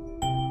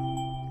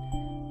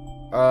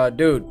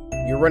 Dude,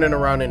 you're running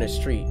around in the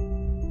street.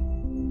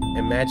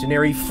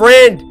 Imaginary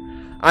friend!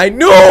 I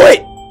knew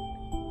it!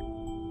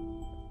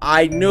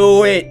 I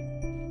knew it.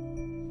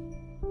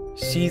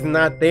 She's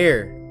not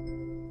there.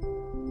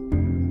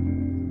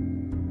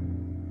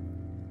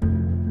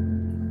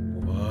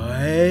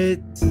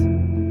 What?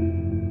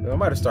 I'm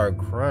about to start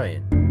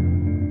crying.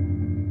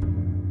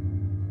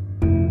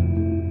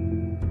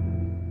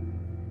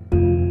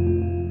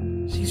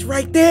 She's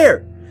right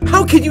there.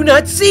 How can you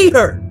not see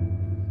her?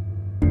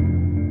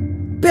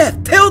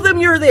 Beth, tell them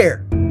you're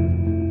there.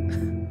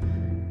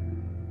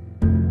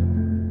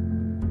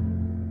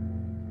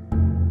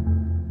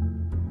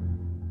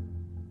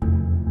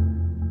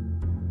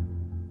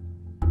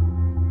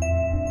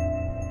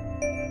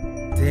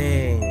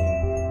 Dang.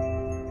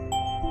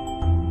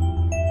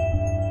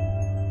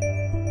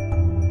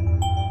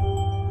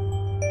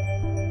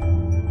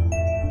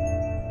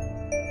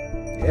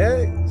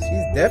 Yeah,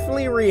 she's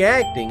definitely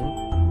reacting.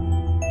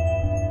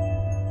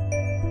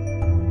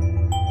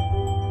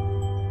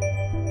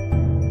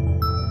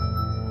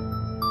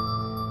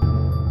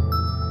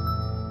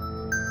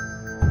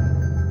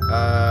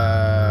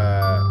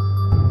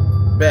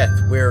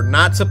 Beth, we're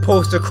not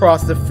supposed to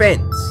cross the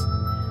fence.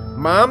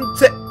 Mom,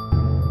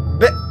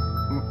 Beth.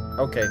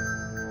 Okay.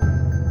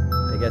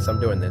 I guess I'm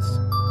doing this.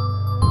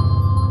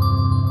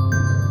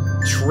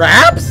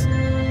 Traps?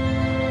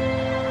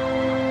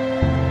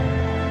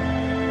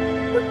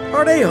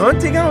 What are they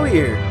hunting out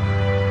here?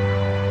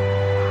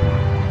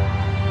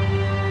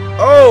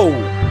 Oh!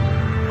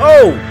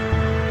 Oh!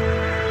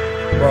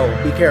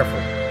 Bro, be careful.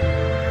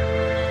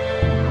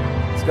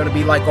 It's gonna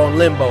be like on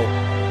Limbo.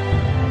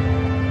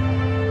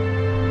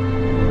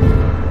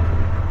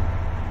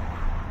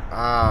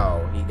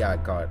 Ow, he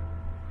got caught.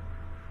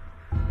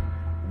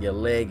 Your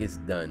leg is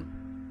done.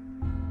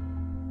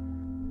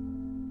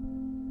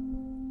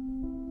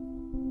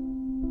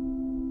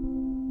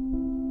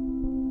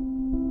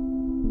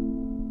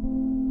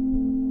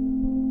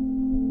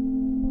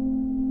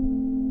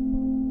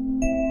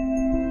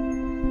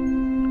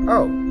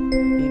 Oh,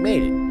 he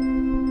made it.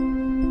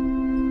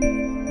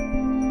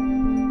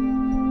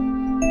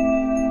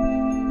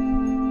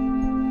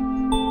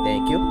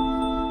 Thank you.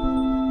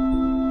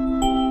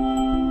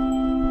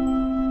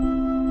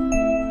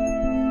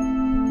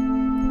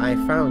 I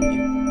found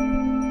you.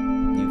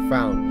 You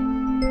found me.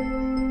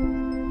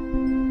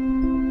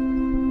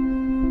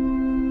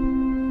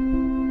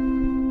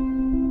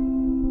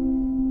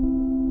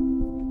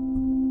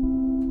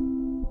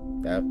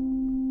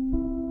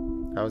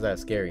 How was that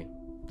scary?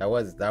 That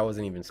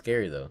wasn't even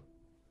scary though.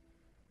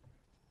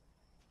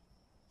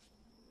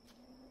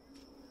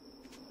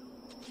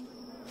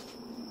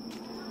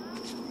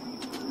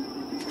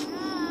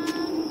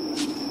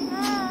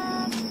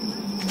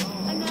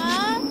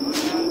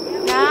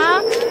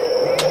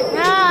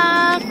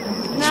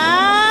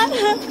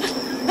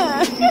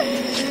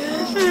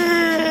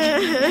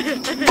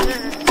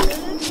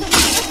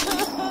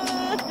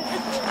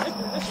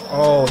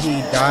 Oh,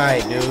 he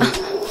died, dude.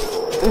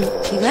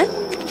 You good?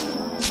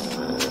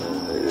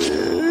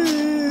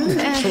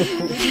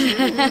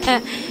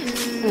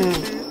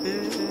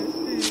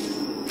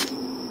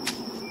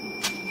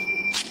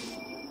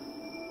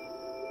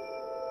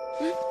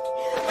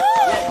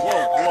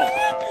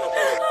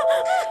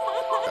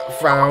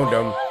 Found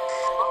him.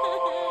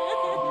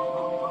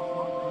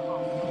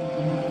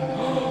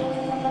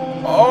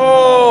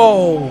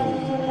 Oh!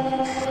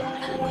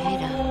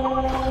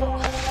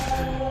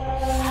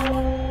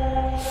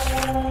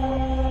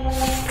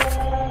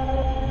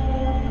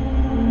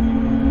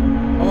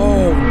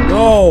 Oh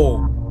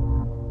no!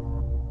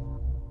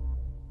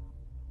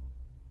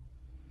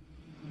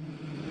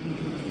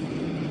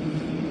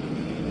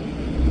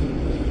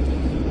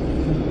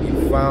 You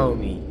found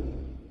me.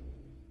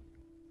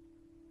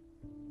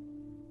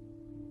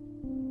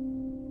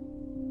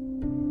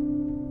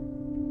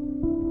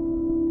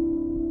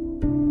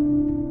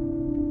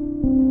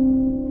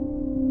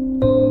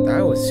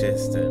 That was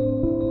just a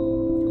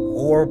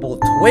horrible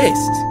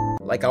twist.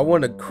 Like, I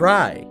want to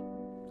cry.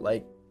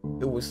 Like,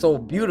 it was so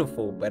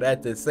beautiful, but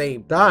at the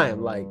same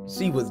time, like,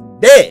 she was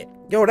dead.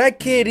 Yo, that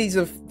kid, he's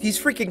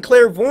freaking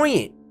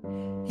clairvoyant.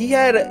 He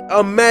had an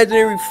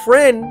imaginary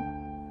friend,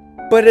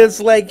 but it's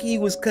like he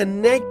was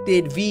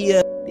connected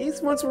via...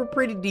 These ones were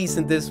pretty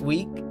decent this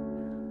week.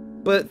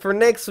 But for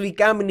next week,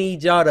 I'm gonna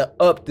need y'all to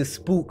up the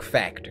spook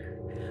factor.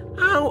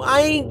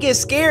 I ain't get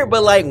scared,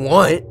 but like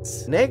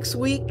once. Next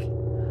week,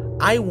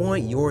 I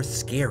want your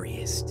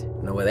scariest.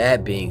 Now with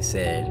that being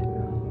said,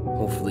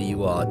 hopefully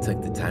you all took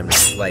the time to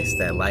slice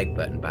that like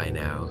button by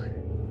now.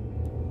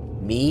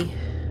 Me?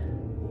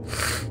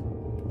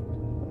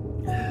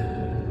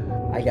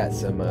 I got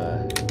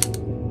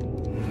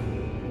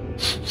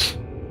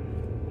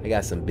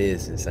some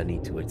business I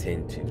need to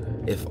attend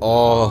to. If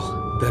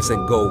all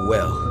doesn't go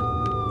well,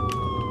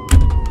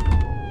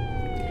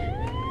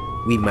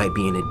 we might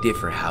be in a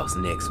different house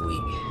next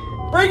week.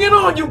 Bring it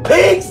on, you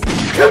pigs!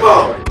 Come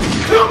on!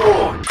 Come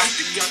on!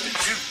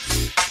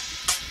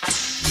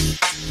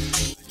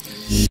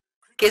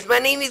 Cause my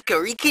name is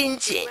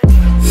CoryxKenshin.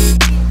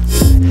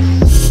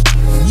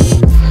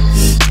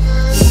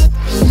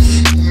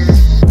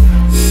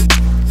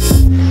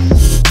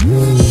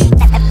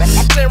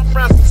 San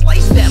Francisco.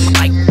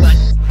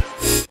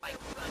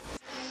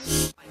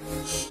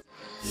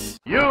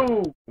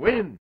 You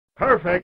win. Perfect.